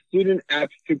 It's called the Student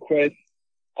Aptitude Quiz,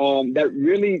 that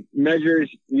really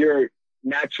measures your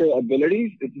natural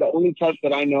abilities. It's the only test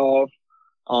that I know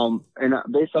of, and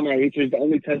based on my research, the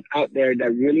only test out there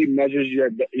that really measures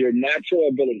your natural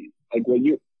abilities. Like when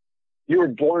you were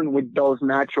born with those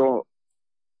natural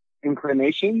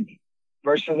inclinations,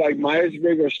 versus like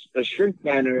Myers-Briggs or Strength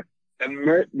Finder,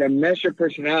 the measure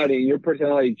personality, and your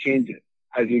personality changes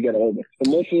as you get older.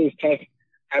 So most of these tests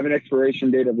have an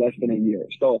expiration date of less than a year.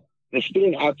 So the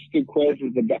student aptitude quiz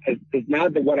is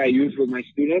not what I use with my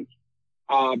students,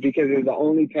 because it's the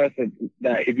only test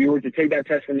that if you were to take that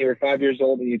test when you were 5 years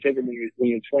old and you take it when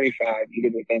you're 25, you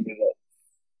get the same result.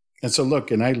 And so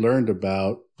look, and I learned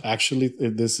about, actually,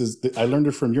 I learned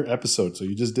it from your episode. So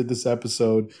you just did this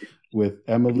episode with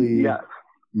Emily. Yeah.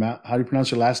 How do you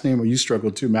pronounce your last name? Or you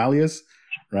struggled too, Malleus,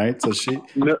 right? So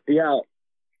yeah.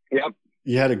 Yep.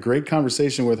 You had a great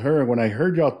conversation with her. And when I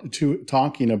heard y'all two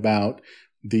talking about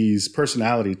these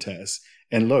personality tests,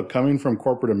 and look, coming from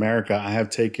corporate America, I have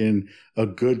taken a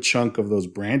good chunk of those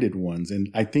branded ones. And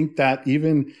I think that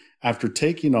even after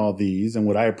taking all these, and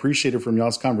what I appreciated from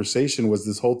y'all's conversation was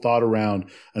this whole thought around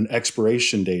an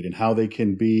expiration date and how they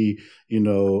can be,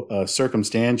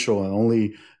 circumstantial and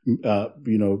only,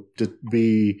 to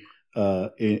be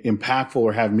impactful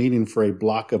or have meaning for a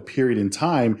block of period in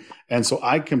time. And so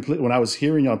when I was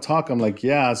hearing y'all talk, I'm like,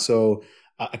 yeah, so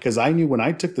because I knew when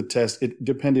I took the test, it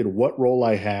depended what role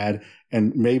I had,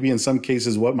 and maybe in some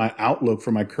cases what my outlook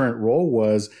for my current role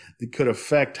was, that could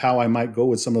affect how I might go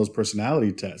with some of those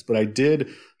personality tests. But I did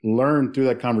learn through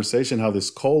that conversation how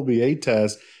this Kolbe-A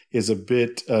test is a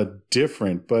bit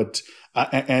different. But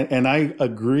I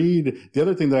agreed. The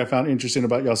other thing that I found interesting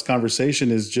about y'all's conversation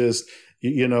is just,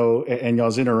 and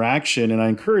y'all's interaction. And I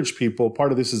encourage people,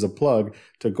 part of this is a plug,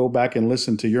 to go back and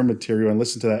listen to your material and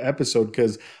listen to that episode,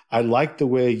 because I like the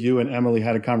way you and Emily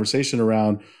had a conversation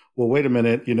around, well, wait a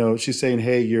minute, she's saying,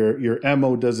 hey, your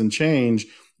MO doesn't change,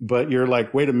 but you're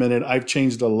like, wait a minute, I've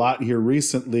changed a lot here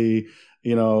recently,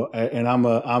 and I'm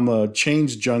a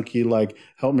change junkie, like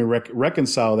help me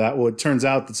reconcile that. Well, it turns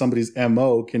out that somebody's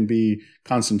MO can be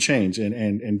constant change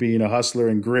and being a hustler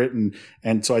and grit.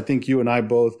 And so I think you and I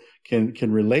both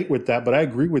can relate with that. But I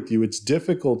agree with you. It's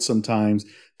difficult sometimes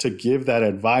to give that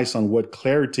advice on what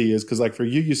clarity is. Cause like for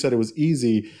you said it was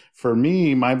easy. For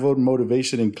me, my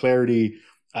motivation and clarity,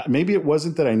 maybe it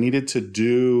wasn't that I needed to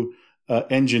do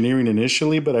engineering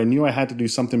initially, but I knew I had to do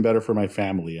something better for my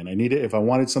family. And if I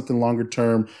wanted something longer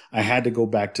term, I had to go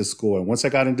back to school. And once I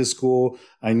got into school,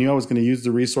 I knew I was going to use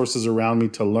the resources around me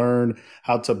to learn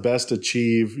how to best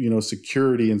achieve,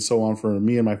 security and so on for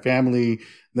me and my family.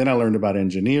 Then I learned about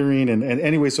engineering. And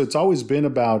anyway, so it's always been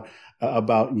about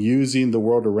using the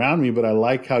world around me. But I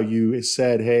like how you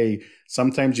said, hey,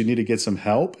 sometimes you need to get some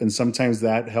help. And sometimes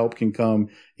that help can come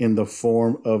in the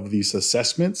form of these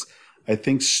assessments. I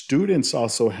think students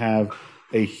also have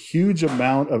a huge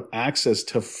amount of access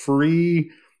to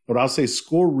free, what I'll say,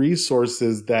 school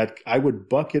resources that I would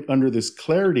bucket under this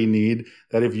clarity need,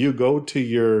 that if you go to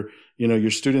your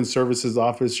student services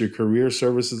office, your career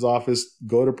services office,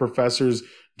 go to professors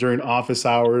during office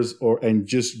hours, and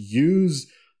just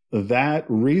use that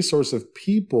resource of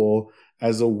people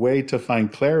as a way to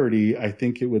find clarity, I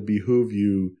think it would behoove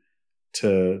you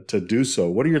to do so.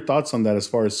 What are your thoughts on that as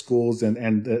far as schools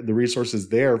and the resources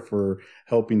there for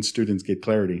helping students get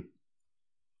clarity?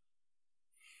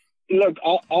 Look,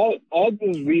 all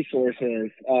those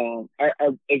resources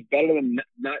is better than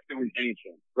not doing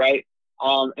anything, right?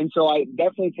 And so I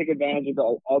definitely take advantage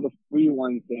of all the free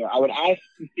ones there. I would ask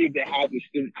to see if they have the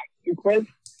student aptitude quiz.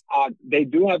 They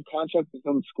do have contracts with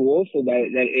some schools, so that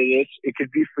it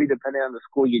could be free depending on the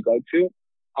school you go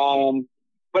to.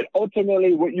 But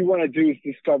ultimately, what you want to do is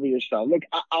discover yourself. Look,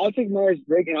 I'll take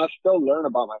Myers-Briggs and I'll still learn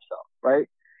about myself, right?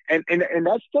 And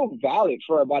that's still valid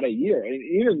for about a year, and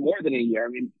even more than a year. I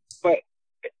mean, but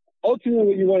ultimately,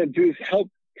 what you want to do is help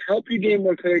you gain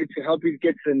more clarity to help you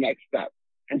get to the next step,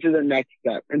 and to the next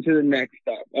step, and to the next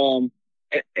step.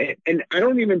 And I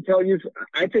don't even tell you.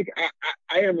 I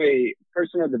am a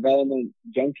personal development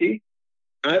junkie.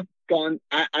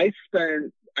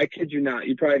 I kid you not.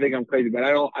 You probably think I'm crazy, but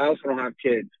I also don't have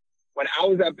kids. When I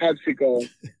was at PepsiCo,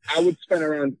 I would spend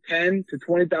around $10,000 to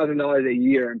 $20,000 a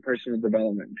year in personal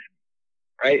development,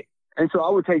 right? And so I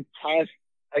would take tests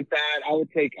like that. I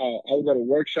would go to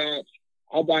workshops.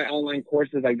 I'll buy online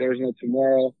courses like There's No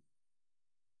Tomorrow.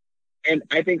 And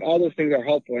I think all those things are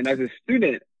helpful. And as a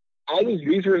student, all those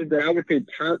resources that I would pay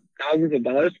thousands of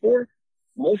dollars for,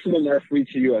 most of them are free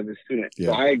to you as a student. Yeah.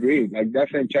 So I agree. Like,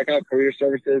 definitely check out career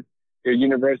services, your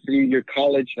university, your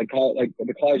college, like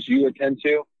the college you attend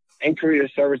to, and career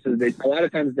services. A lot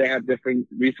of times they have different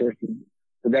resources.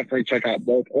 So definitely check out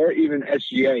both, or even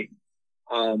SGA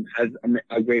has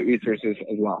a great resources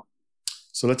as well.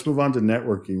 So let's move on to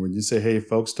networking. When you say, hey,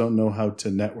 folks don't know how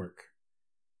to network,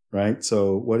 right?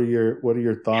 So what are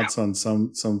your thoughts on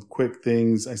some quick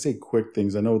things? I say quick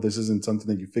things. I know this isn't something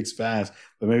that you fix fast,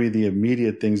 but maybe the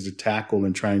immediate things to tackle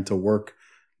in trying to work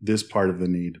this part of the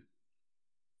need.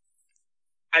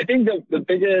 I think the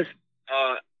biggest,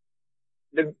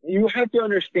 you have to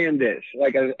understand this,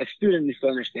 like a student needs to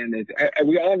understand this.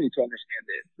 We all need to understand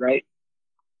this, right?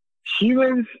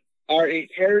 Humans are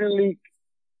inherently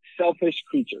selfish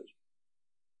creatures.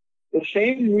 The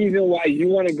same reason why you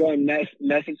want to go and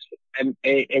message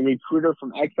a recruiter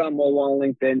from ExxonMobil on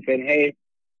LinkedIn saying, hey,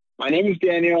 my name is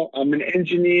Daniel. I'm an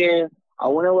engineer. I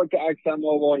want to work at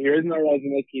ExxonMobil. Here's my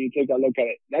resume. Can you take a look at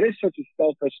it? That is such a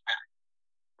selfish act,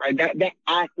 right? That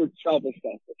act itself is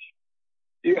selfish.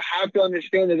 You have to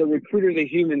understand that the recruiter is a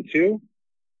human too.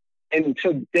 And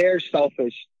so they're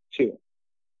selfish too.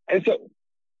 And so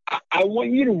I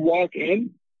want you to walk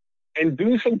in and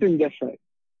do something different.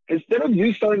 Instead of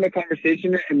you starting the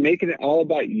conversation and making it all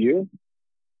about you,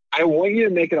 I want you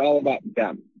to make it all about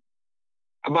them,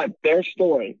 about their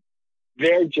story,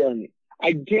 their journey.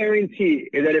 I guarantee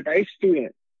that if a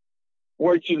student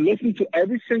were to listen to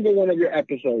every single one of your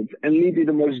episodes and leave you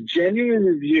the most genuine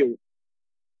review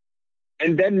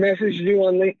and then message you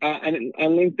on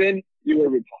LinkedIn, you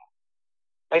would reply.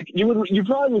 Like you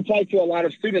probably reply to a lot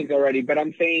of students already, but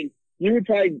I'm saying you would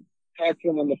probably talk to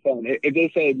them on the phone. If they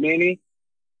say, Manny,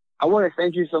 I want to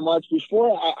thank you so much.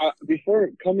 Before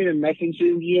coming and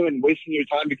messaging you and wasting your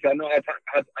time, because I know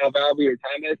how valuable your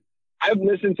time is, I've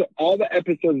listened to all the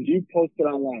episodes you posted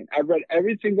online. I've read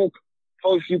every single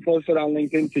post you posted on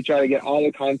LinkedIn to try to get all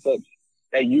the concepts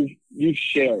that you've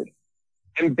shared.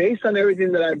 And based on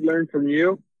everything that I've learned from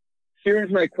you,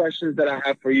 here's my questions that I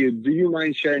have for you. Do you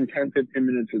mind sharing 10, 15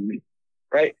 minutes with me?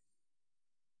 Right?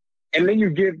 And then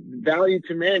you give value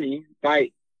to Manny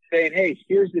by saying, hey,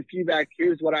 here's the feedback.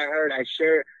 Here's what I heard. I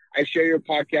share your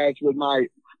podcast with my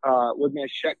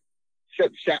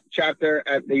chapter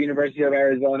at the University of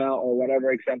Arizona or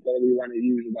whatever example we want to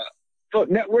use about. So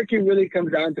networking really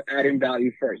comes down to adding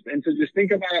value first. And so just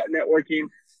think about networking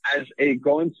as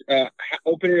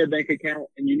opening a bank account,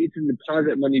 and you need to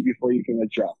deposit money before you can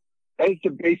withdraw. That is the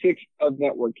basics of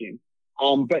networking.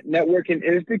 But networking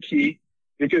is the key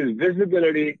because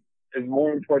visibility is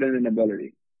more important than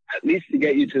ability, at least to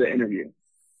get you to the interview.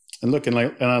 And look, and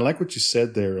I like what you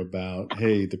said there about,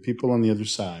 hey, the people on the other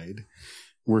side,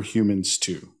 we're humans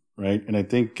too, right? And I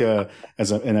think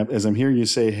as I'm hearing you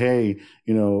say, hey,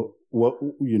 you're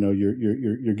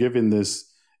giving this,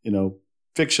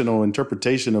 fictional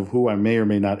interpretation of who I may or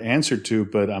may not answer to,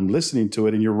 but I'm listening to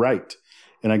it, and you're right.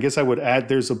 And I guess I would add,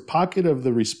 there's a pocket of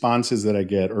the responses that I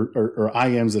get or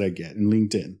IMs that I get in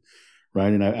LinkedIn,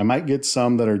 right? And I might get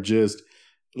some that are just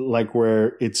like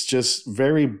where it's just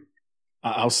very,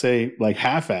 I'll say like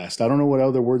half-assed. I don't know what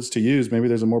other words to use. Maybe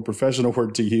there's a more professional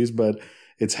word to use, but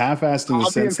it's half-assed in the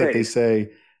sense that they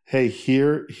say, hey,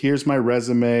 here's my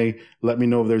resume. Let me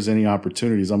know if there's any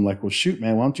opportunities. I'm like, well, shoot,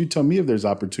 man, why don't you tell me if there's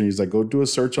opportunities? Like, go do a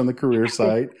search on the career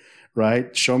site,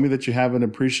 right? Show me that you have an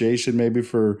appreciation maybe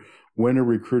for when a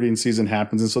recruiting season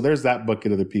happens. And so there's that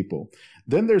bucket of the people.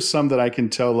 Then there's some that I can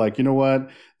tell, like, you know what,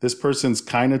 this person's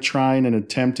kind of trying and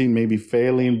attempting, maybe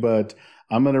failing, but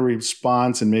I'm going to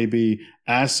respond and maybe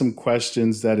ask some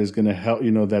questions that is going to help,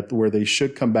 that where they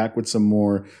should come back with some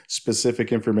more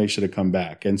specific information to come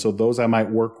back. And so those I might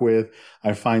work with.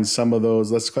 I find some of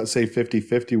those, let's say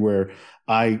 50-50, where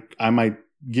I might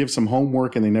give some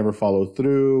homework and they never follow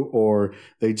through, or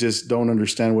they just don't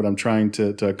understand what I'm trying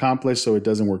to accomplish, so it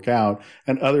doesn't work out.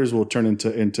 And others will turn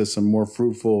into some more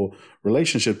fruitful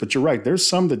relationships. But you're right, there's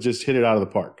some that just hit it out of the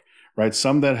park, right?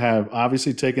 Some that have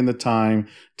obviously taken the time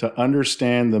to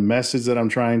understand the message that I'm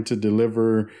trying to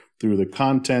deliver through the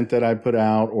content that I put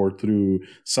out or through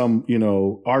some,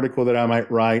 article that I might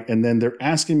write. And then they're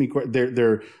asking me,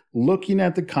 they're looking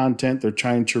at the content, they're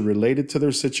trying to relate it to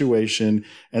their situation,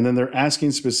 and then they're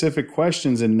asking specific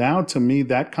questions. And now to me,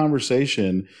 that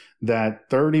conversation, that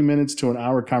 30 minutes to an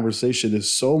hour conversation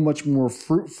is so much more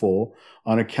fruitful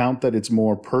on account that it's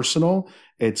more personal,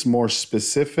 it's more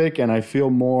specific, and I feel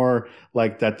more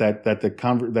like that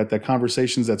the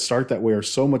conversations that start that way are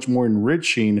so much more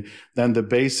enriching than the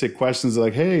basic questions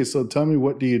like, hey, so tell me,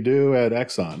 what do you do at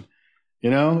Exxon?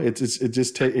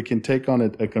 It can take on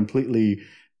a completely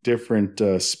different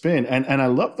spin. And I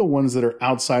love the ones that are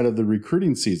outside of the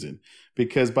recruiting season,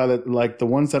 because the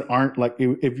ones that aren't, like,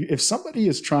 if somebody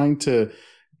is trying to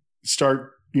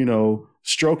start,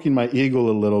 stroking my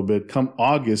ego a little bit, come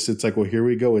August, it's like, well, here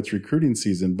we go. It's recruiting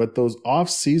season. But those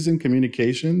off-season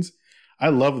communications, I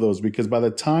love those, because by the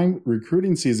time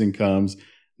recruiting season comes,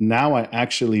 now I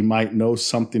actually might know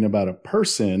something about a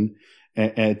person.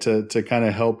 and to kind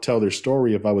of help tell their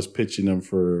story if I was pitching them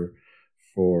for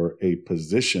a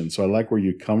position. So I like where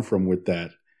you come from with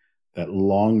that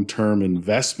long-term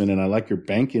investment. And I like your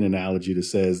banking analogy that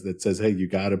says, hey, you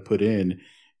got to put in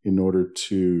order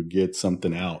to get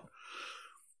something out.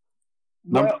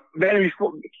 Well, Ben,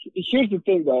 here's the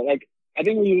thing though. Like, I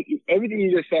think everything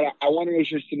you just said, I want to make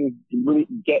sure students really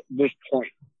get this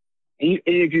point. And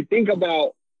if you think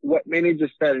about what Manny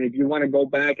just said, and if you want to go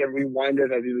back and rewind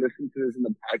it as you listen to this in the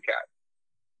podcast,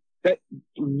 that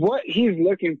what he's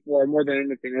looking for more than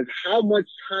anything is how much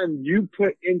time you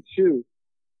put into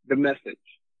the message,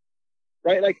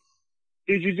 right? Like,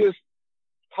 did you just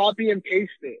copy and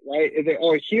paste it, right? Is it,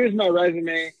 oh, here's my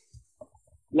resume.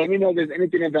 Let me know if there's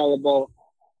anything available.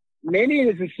 Manny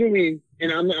is assuming,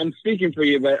 and I'm speaking for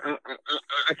you, but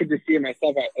I could just see it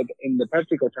myself in the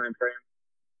PepsiCo time frame.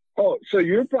 Oh, so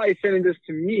you're probably sending this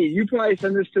to me. You probably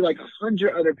send this to like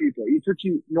 100 other people. It took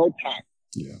you no time.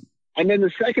 Yeah. And then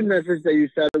the second message that you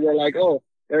said were like, oh,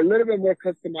 they're a little bit more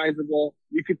customizable.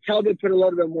 You could tell they put a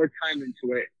little bit more time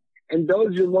into it. And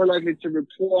those you're more likely to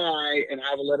reply and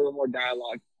have a little bit more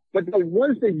dialogue. But the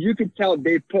ones that you could tell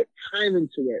they put time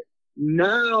into it,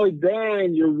 now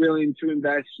then you're willing to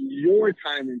invest your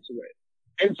time into it.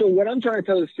 And so what I'm trying to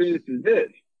tell the students is this.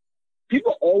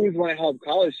 People always want to help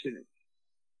college students.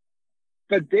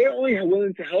 But they're only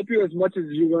willing to help you as much as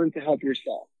you're willing to help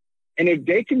yourself. And if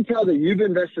they can tell that you've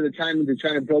invested the time into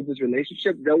trying to build this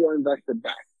relationship, they will invest it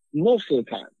back most of the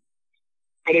time.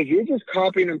 But if you're just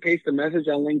copying and pasting a message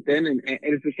on LinkedIn, and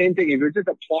it's the same thing, if you're just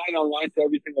applying online to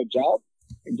every single job,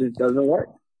 it just doesn't work.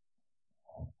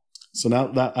 So now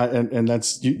that and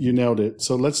that's you nailed it.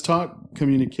 So let's talk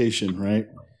communication, right?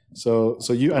 So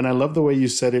you, and I love the way you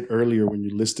said it earlier when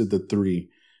you listed the three.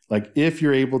 Like, if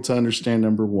you're able to understand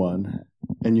number one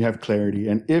and you have clarity,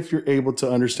 and if you're able to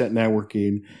understand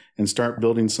networking and start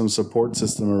building some support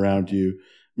system around you,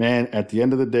 man, at the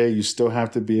end of the day, you still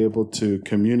have to be able to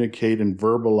communicate and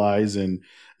verbalize. And,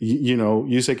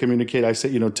 you say communicate, I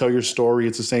say, tell your story.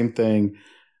 It's the same thing.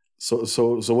 So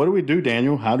what do we do,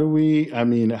 Daniel? How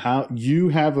you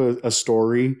have a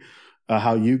story,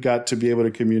 how you got to be able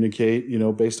to communicate,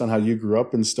 based on how you grew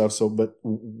up and stuff. So, but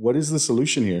what is the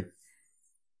solution here?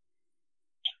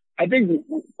 I think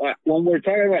when we're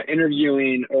talking about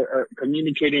interviewing or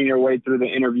communicating your way through the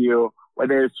interview,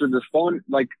 whether it's through the phone,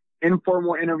 like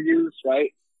informal interviews,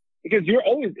 right? Because you're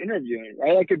always interviewing,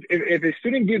 right? Like if a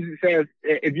student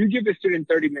if you give a student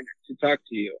 30 minutes to talk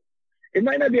to you, it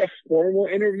might not be a formal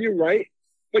interview, right?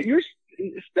 But you're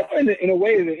still in a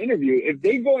way as an interview. If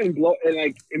they go and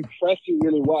impress you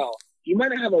really well, you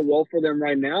might not have a role for them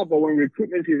right now, but when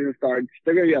recruitment season starts,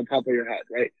 they're going to be on top of your head,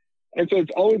 right? And so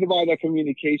it's always about that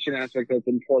communication aspect that's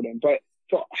important. But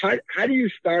so how do you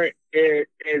start? It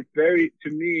to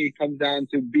me, comes down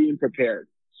to being prepared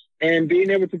and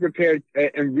being able to prepare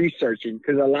and researching,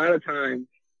 because a lot of times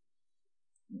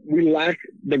we lack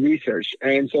the research.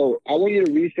 And so I want you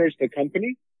to research the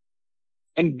company.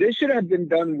 And this should have been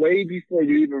done way before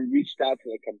you even reached out to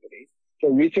the company. So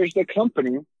research the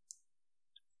company,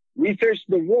 research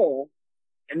the role,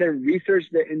 and then research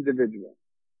the individual.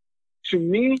 To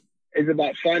me, it's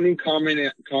about finding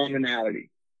commonality.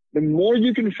 The more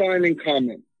you can find in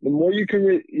common, the more you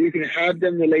can have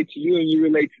them relate to you and you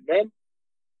relate to them,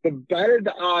 the better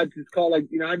the odds. It's called,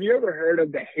 have you ever heard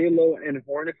of the halo and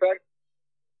horn effect?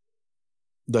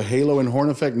 The halo and horn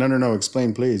effect? No.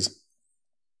 Explain, please.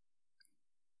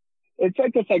 It's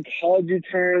like the psychology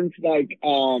terms,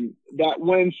 that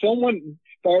when someone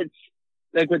starts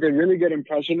with a really good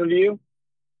impression of you,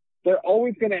 they're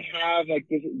always going to have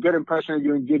this good impression of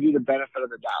you and give you the benefit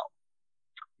of the doubt.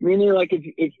 Meaning,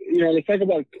 if let's talk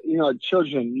about,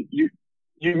 children. You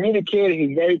meet a kid,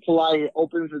 he's very polite, he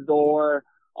opens the door,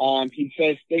 he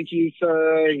says, "Thank you,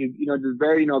 sir." He's, just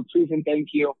very, please and thank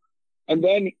you. And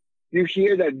then you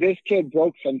hear that this kid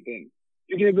broke something.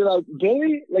 You're going to be like,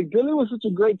 Billy? Billy was such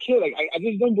a great kid. I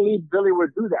just don't believe Billy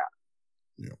would do that.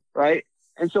 Yeah. Right?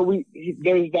 And so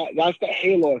that's the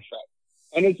halo effect.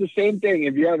 And it's the same thing.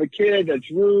 If you have a kid that's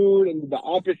rude and the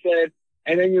opposite,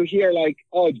 and then you hear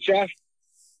oh, Jeff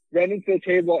ran into the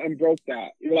table and broke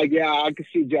that. You're like, yeah, I could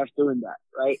see Jeff doing that,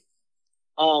 right?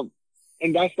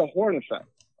 And that's the horn effect.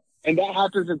 And that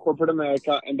happens in corporate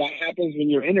America, and that happens when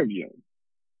you're interviewing.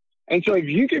 And so if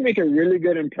you can make a really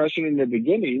good impression in the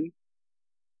beginning,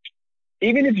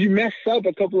 even if you mess up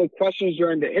a couple of questions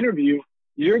during the interview,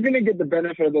 you're going to get the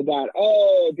benefit of the doubt.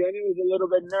 Oh, Danny was a little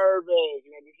bit nervous.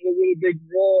 This is a really big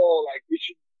role. We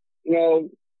should,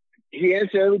 he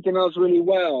answered everything else really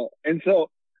well. And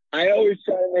so I always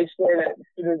try to make sure that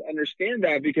students understand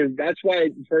that, because that's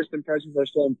why first impressions are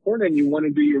so important. You want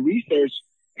to do your research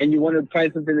and you want to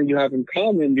find something that you have in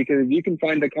common, because if you can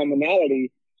find the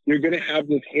commonality, you're going to have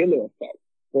this halo effect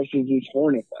versus this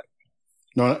horn effect.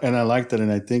 No, and I like that.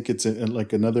 And I think it's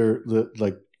like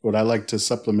what I like to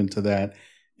supplement to that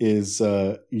is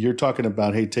you're talking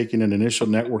about, hey, taking an initial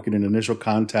networking, an initial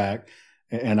contact.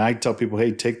 And I tell people,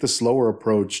 hey, take the slower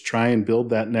approach, try and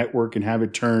build that network and have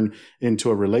it turn into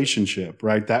a relationship,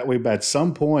 right? That way, at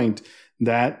some point,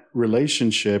 that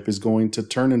relationship is going to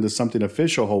turn into something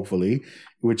official, hopefully,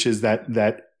 which is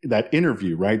that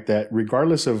interview, right? That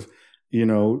regardless of,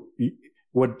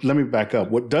 let me back up.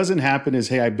 What doesn't happen is,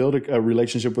 hey, I build a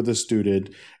relationship with a student,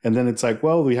 and then it's like,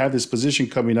 well, we have this position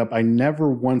coming up. I never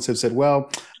once have said,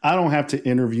 well, I don't have to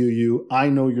interview you. I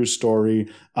know your story.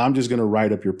 I'm just going to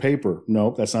write up your paper.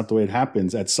 No, that's not the way it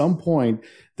happens. At some point,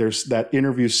 there's that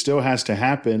interview still has to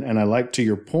happen. And I like, to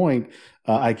your point,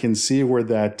 I can see where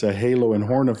that halo and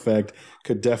horn effect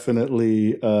could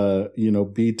definitely,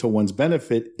 be to one's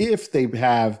benefit if they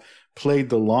have played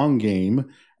the long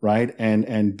game, right?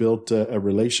 And built a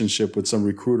relationship with some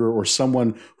recruiter or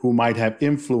someone who might have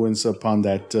influence upon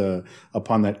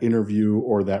that interview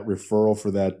or that referral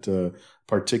for that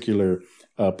particular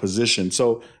position.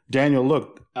 So Daniel,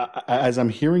 look, as I'm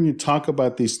hearing you talk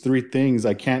about these three things,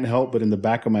 I can't help but in the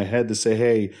back of my head to say,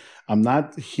 hey, I'm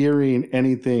not hearing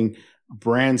anything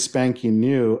brand spanking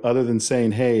new other than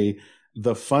saying, hey,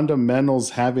 the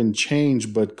fundamentals haven't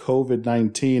changed, but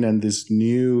COVID-19 and this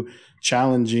new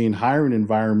challenging hiring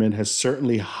environment has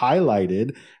certainly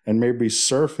highlighted and maybe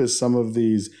surfaced some of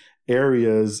these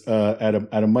areas at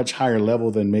a much higher level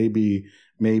than maybe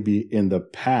in the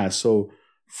past. So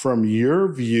from your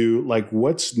view, like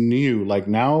what's new? Like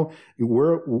now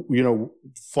we're,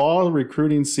 fall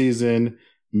recruiting season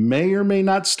may or may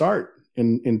not start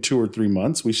in 2 or 3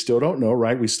 months. We still don't know,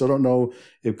 right? We still don't know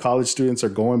if college students are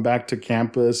going back to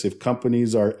campus, if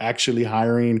companies are actually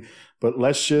hiring. But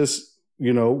let's just,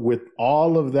 with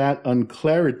all of that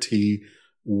unclarity,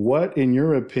 what, in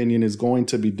your opinion, is going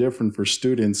to be different for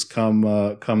students come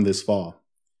this fall?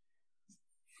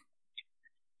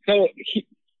 So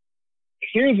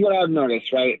here's what I've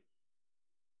noticed, right?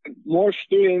 More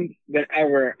students than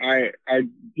ever are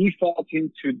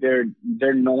defaulting to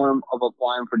their norm of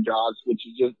applying for jobs, which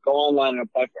is just go online and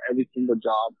apply for every single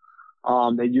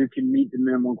job that you can meet the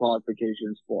minimum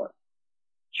qualifications for.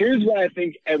 Here's what I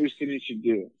think every student should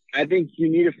do. I think you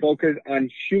need to focus on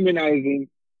humanizing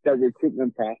the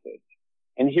recruitment process.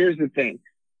 And here's the thing.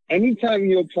 Anytime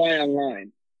you apply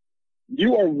online,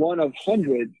 you are one of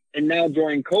hundreds, and now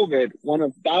during COVID, one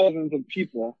of thousands of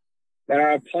people that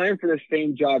are applying for the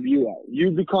same job you are.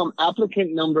 You become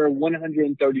applicant number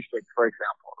 136, for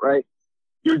example, right?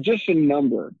 You're just a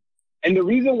number. And the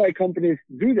reason why companies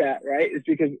do that, right, is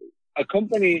because a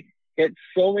company gets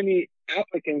so many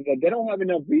applicants that they don't have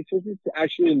enough resources to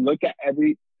actually look at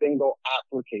every single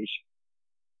application.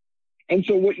 And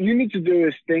so what you need to do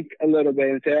is think a little bit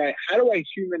and say, all right, how do I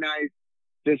humanize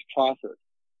this process?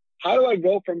 How do I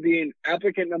go from being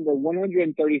applicant number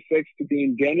 136 to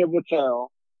being Daniel Botel,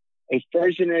 a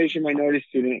first-generation minority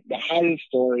student that has a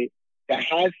story, that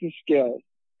has the skills,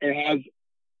 and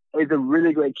is a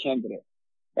really great candidate,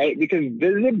 right? Because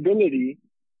visibility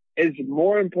is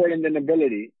more important than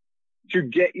ability to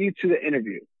get you to the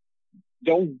interview.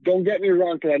 Don't get me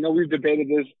wrong, because I know we've debated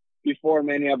this before,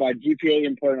 Manny, about GPA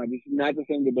important. This is not the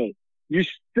same debate. You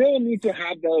still need to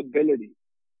have the ability,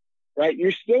 right?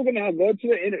 You're still going to have go to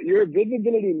the interview. Your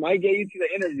visibility might get you to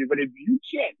the interview, but if you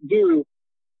can't do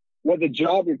what the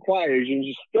job requires,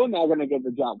 you're still not going to get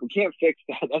the job. We can't fix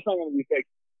that. That's not going to be fixed.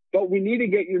 But we need to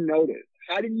get you noticed.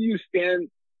 How do you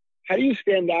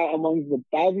stand out among the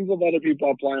thousands of other people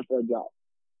applying for a job?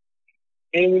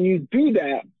 And when you do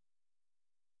that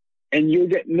and you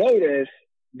get noticed,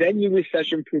 then you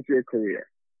recession-proof your career.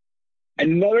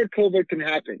 Another COVID can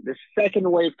happen. The second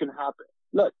wave can happen.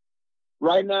 Look,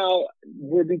 right now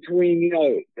we're between,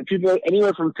 people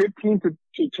anywhere from 15 to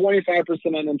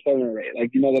 25% unemployment rate.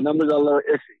 Like, the numbers are a little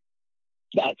iffy.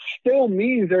 That still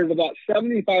means there's about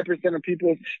 75% of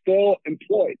people still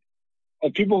employed.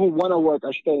 Of people who want to work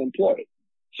are still employed.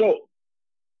 So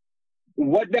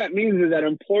what that means is that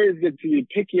employers get to be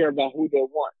pickier about who they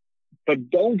want. But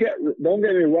don't get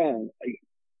me wrong.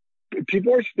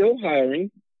 People are still hiring,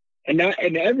 and not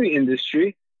in every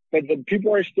industry, but the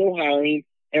people are still hiring.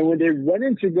 And when they run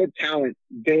into good talent,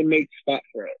 they make spot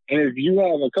for it. And if you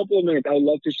have a couple of minutes, I would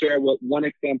love to share one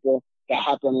example that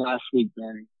happened last week,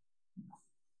 Manny.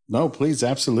 No, please,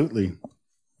 absolutely.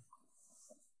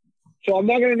 So I'm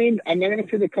not going to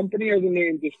say the company or the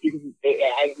name just because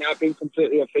it has not been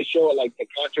completely official, like the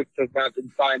contract has not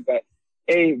been signed, but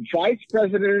a vice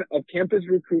president of campus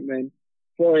recruitment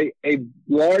for a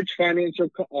large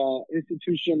financial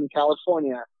institution in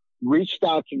California reached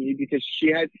out to me because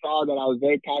she had saw that I was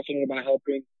very passionate about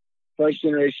helping first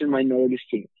generation minority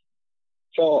students.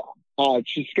 So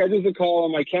she schedules a call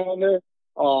on my calendar.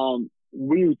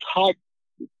 We talked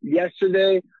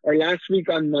yesterday or last week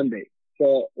on Monday,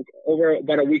 so over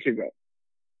about a week ago.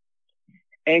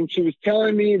 And she was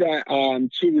telling me that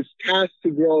she was tasked to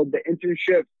grow the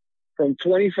internship from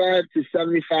 25 to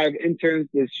 75 interns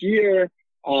this year.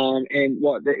 And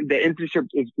what the internship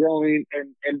is growing,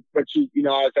 but she, I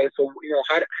was like, so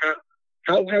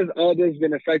how has all this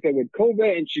been affected with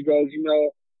COVID? And she goes,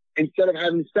 instead of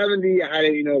having 70, I had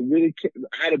to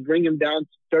I had to bring him down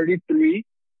to 33,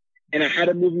 and I had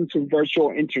to move him to virtual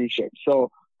internship. So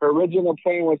her original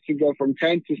plan was to go from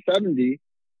 10 to 70,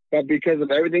 but because of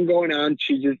everything going on,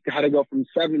 she just had to go from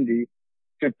 70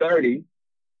 to 30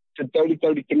 to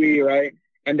 33, right?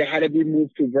 And they had to be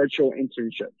moved to virtual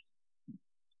internships.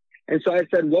 And so I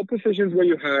said, what positions were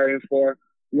you hiring for?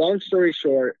 Long story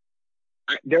short,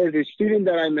 there was a student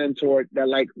that I mentored that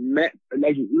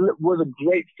was a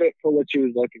great fit for what she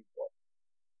was looking for.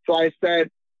 So I said,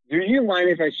 do you mind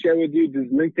if I share with you this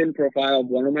LinkedIn profile of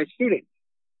one of my students?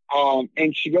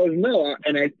 And she goes, no.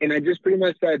 And I just pretty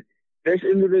much said, this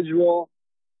individual,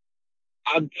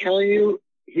 I'm telling you,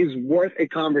 he's worth a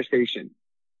conversation.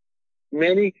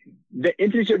 The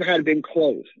internship had been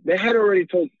closed. They had already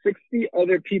told 60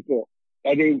 other people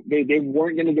that they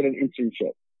weren't going to get an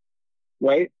internship,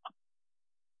 right?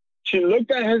 She looked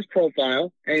at his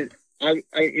profile, and I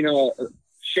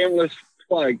shameless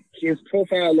plug, his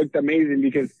profile looked amazing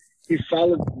because he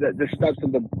followed the steps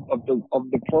of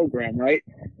the program, right?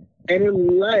 And it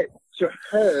led to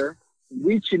her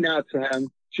reaching out to him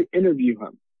to interview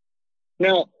him.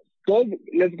 Now,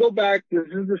 let's go back. This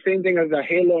is the same thing as the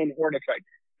halo and horde effect.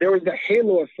 There was the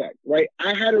halo effect, right?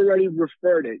 I had already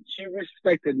referred it. She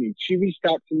respected me. She reached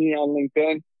out to me on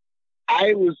LinkedIn.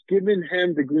 I was giving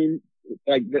him the green,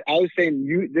 I was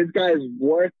saying, this guy is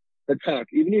worth the talk.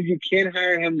 Even if you can't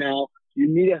hire him now, you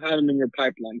need to have him in your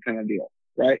pipeline kind of deal,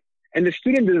 right? And the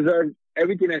student deserved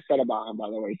everything I said about him, by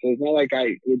the way. So it's not like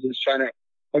I was just trying to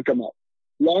hook him up.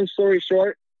 Long story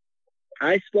short,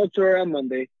 I spoke to her on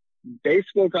Monday. They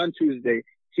spoke on Tuesday.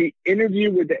 He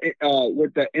interviewed with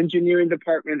the engineering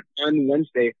department on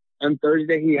Wednesday. On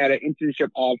Thursday, he had an internship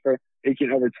offer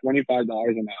making over $25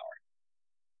 an hour.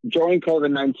 During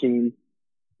COVID-19,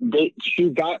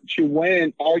 she went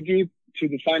and argued to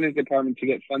the finance department to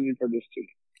get funding for this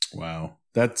student. Wow,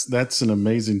 that's an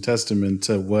amazing testament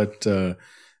to what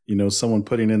someone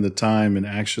putting in the time and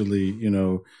actually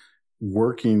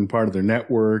working part of their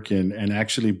network and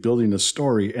actually building a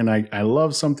story. And I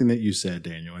love something that you said,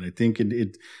 Daniel, and I think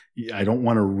I don't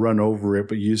want to run over it,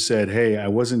 but you said, hey, I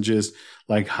wasn't just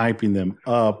like hyping them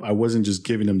up. I wasn't just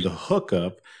giving them the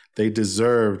hookup. They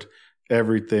deserved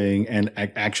everything and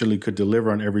actually could deliver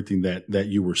on everything that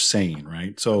you were saying,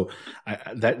 right? So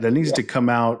that needs to come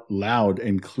out loud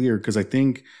and clear, because I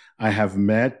think I have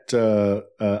met,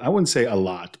 I wouldn't say a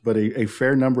lot, but a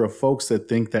fair number of folks that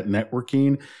think that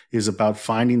networking is about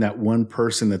finding that one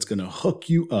person that's going to hook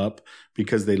you up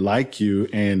because they like you.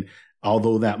 And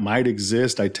although that might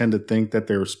exist, I tend to think that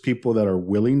there's people that are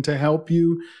willing to help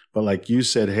you. But like you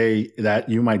said, hey, that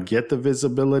you might get the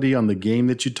visibility on the game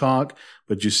that you talk,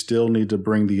 but you still need to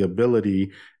bring the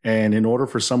ability. And in order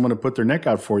for someone to put their neck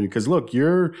out for you, because look,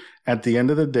 you're at the end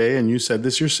of the day, and you said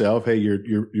this yourself, hey,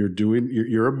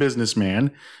 you're a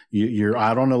businessman. You're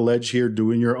out on a ledge here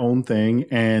doing your own thing,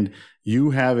 and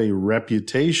you have a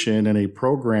reputation and a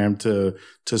program to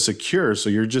secure. So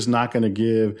you're just not going to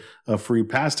give a free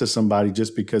pass to somebody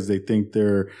just because they think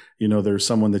they're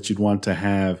someone that you'd want to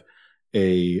have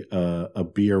a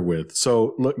beer with.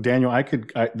 So look, Daniel,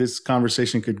 this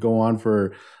conversation could go on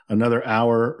for another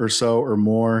hour or so or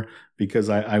more, because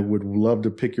I would love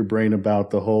to pick your brain about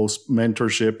the whole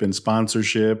mentorship and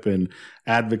sponsorship and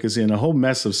advocacy and a whole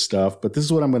mess of stuff. But this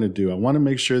is what I'm going to do. I want to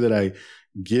make sure that I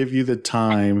give you the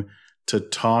time to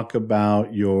talk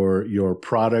about your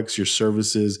products, your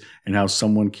services, and how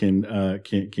someone can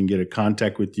get a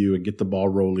contact with you and get the ball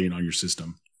rolling on your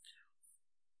system.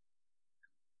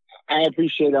 I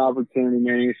appreciate the opportunity,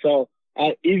 Manny. So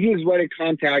easiest way to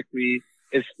contact me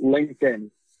is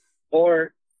LinkedIn,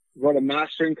 or go to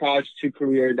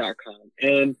masteringcollege2career.com.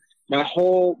 And my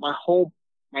whole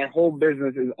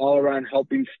business is all around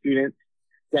helping students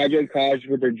graduate college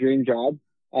with their dream job.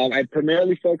 I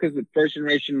primarily focus with first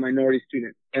generation minority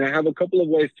students, and I have a couple of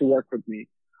ways to work with me.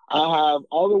 I have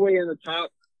all the way in the top,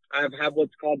 I have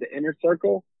what's called the inner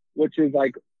circle, which is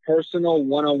like personal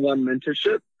one-on-one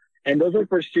mentorship. And those are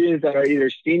for students that are either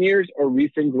seniors or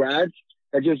recent grads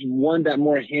that just want that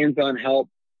more hands-on help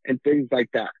and things like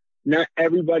that. Not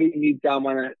everybody needs that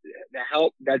amount of the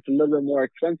help. That's a little bit more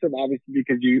expensive, obviously,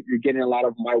 because you're getting a lot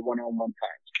of my one-on-one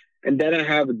time. And then I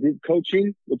have a group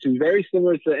coaching, which is very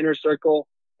similar to the Inner Circle,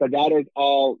 but that is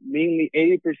all mainly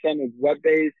 80% is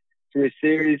web-based through a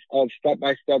series of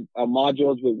step-by-step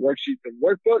modules with worksheets and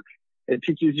workbooks. It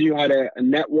teaches you how to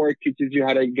network, teaches you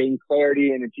how to gain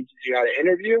clarity, and it teaches you how to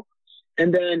interview.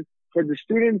 And then for the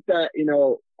students that,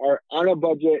 are on a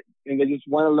budget and they just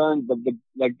want to learn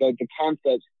the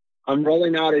concepts, I'm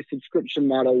rolling out a subscription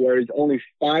model where it's only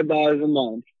 $5 a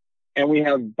month. And we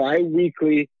have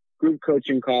bi-weekly group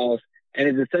coaching calls. And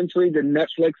it's essentially the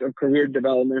Netflix of career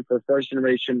development for first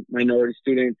generation minority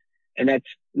students. And that's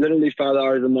literally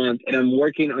 $5 a month. And I'm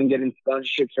working on getting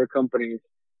sponsorships for companies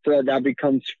so that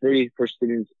becomes free for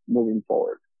students moving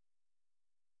forward.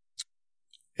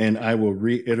 And I will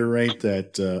reiterate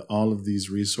that all of these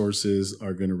resources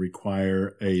are going to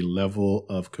require a level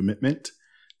of commitment.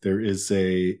 There is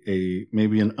a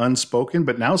maybe an unspoken,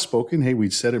 but now spoken. Hey,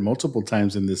 we've said it multiple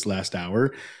times in this last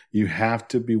hour. You have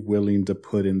to be willing to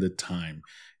put in the time.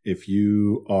 If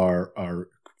you are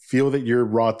feel that you're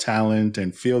raw talent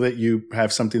and feel that you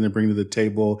have something to bring to the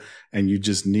table and you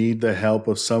just need the help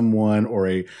of someone or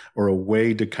a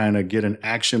way to kind of get an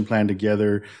action plan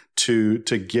together to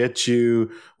get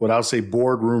you what I'll say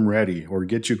boardroom ready or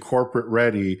get you corporate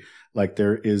ready, like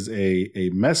there is a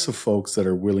mess of folks that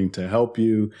are willing to help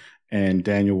you. And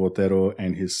Daniel Botero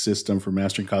and his system for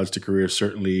mastering college to career is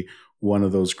certainly one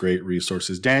of those great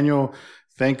resources. Daniel,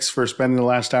 thanks for spending the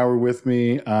last hour with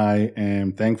me. I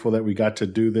am thankful that we got to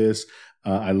do this.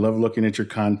 I love looking at your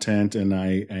content, and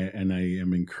I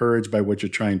am encouraged by what you're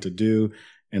trying to do.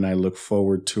 And I look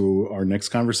forward to our next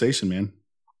conversation, man.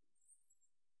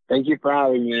 Thank you for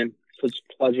having me, man. Such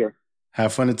a pleasure.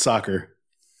 Have fun at soccer.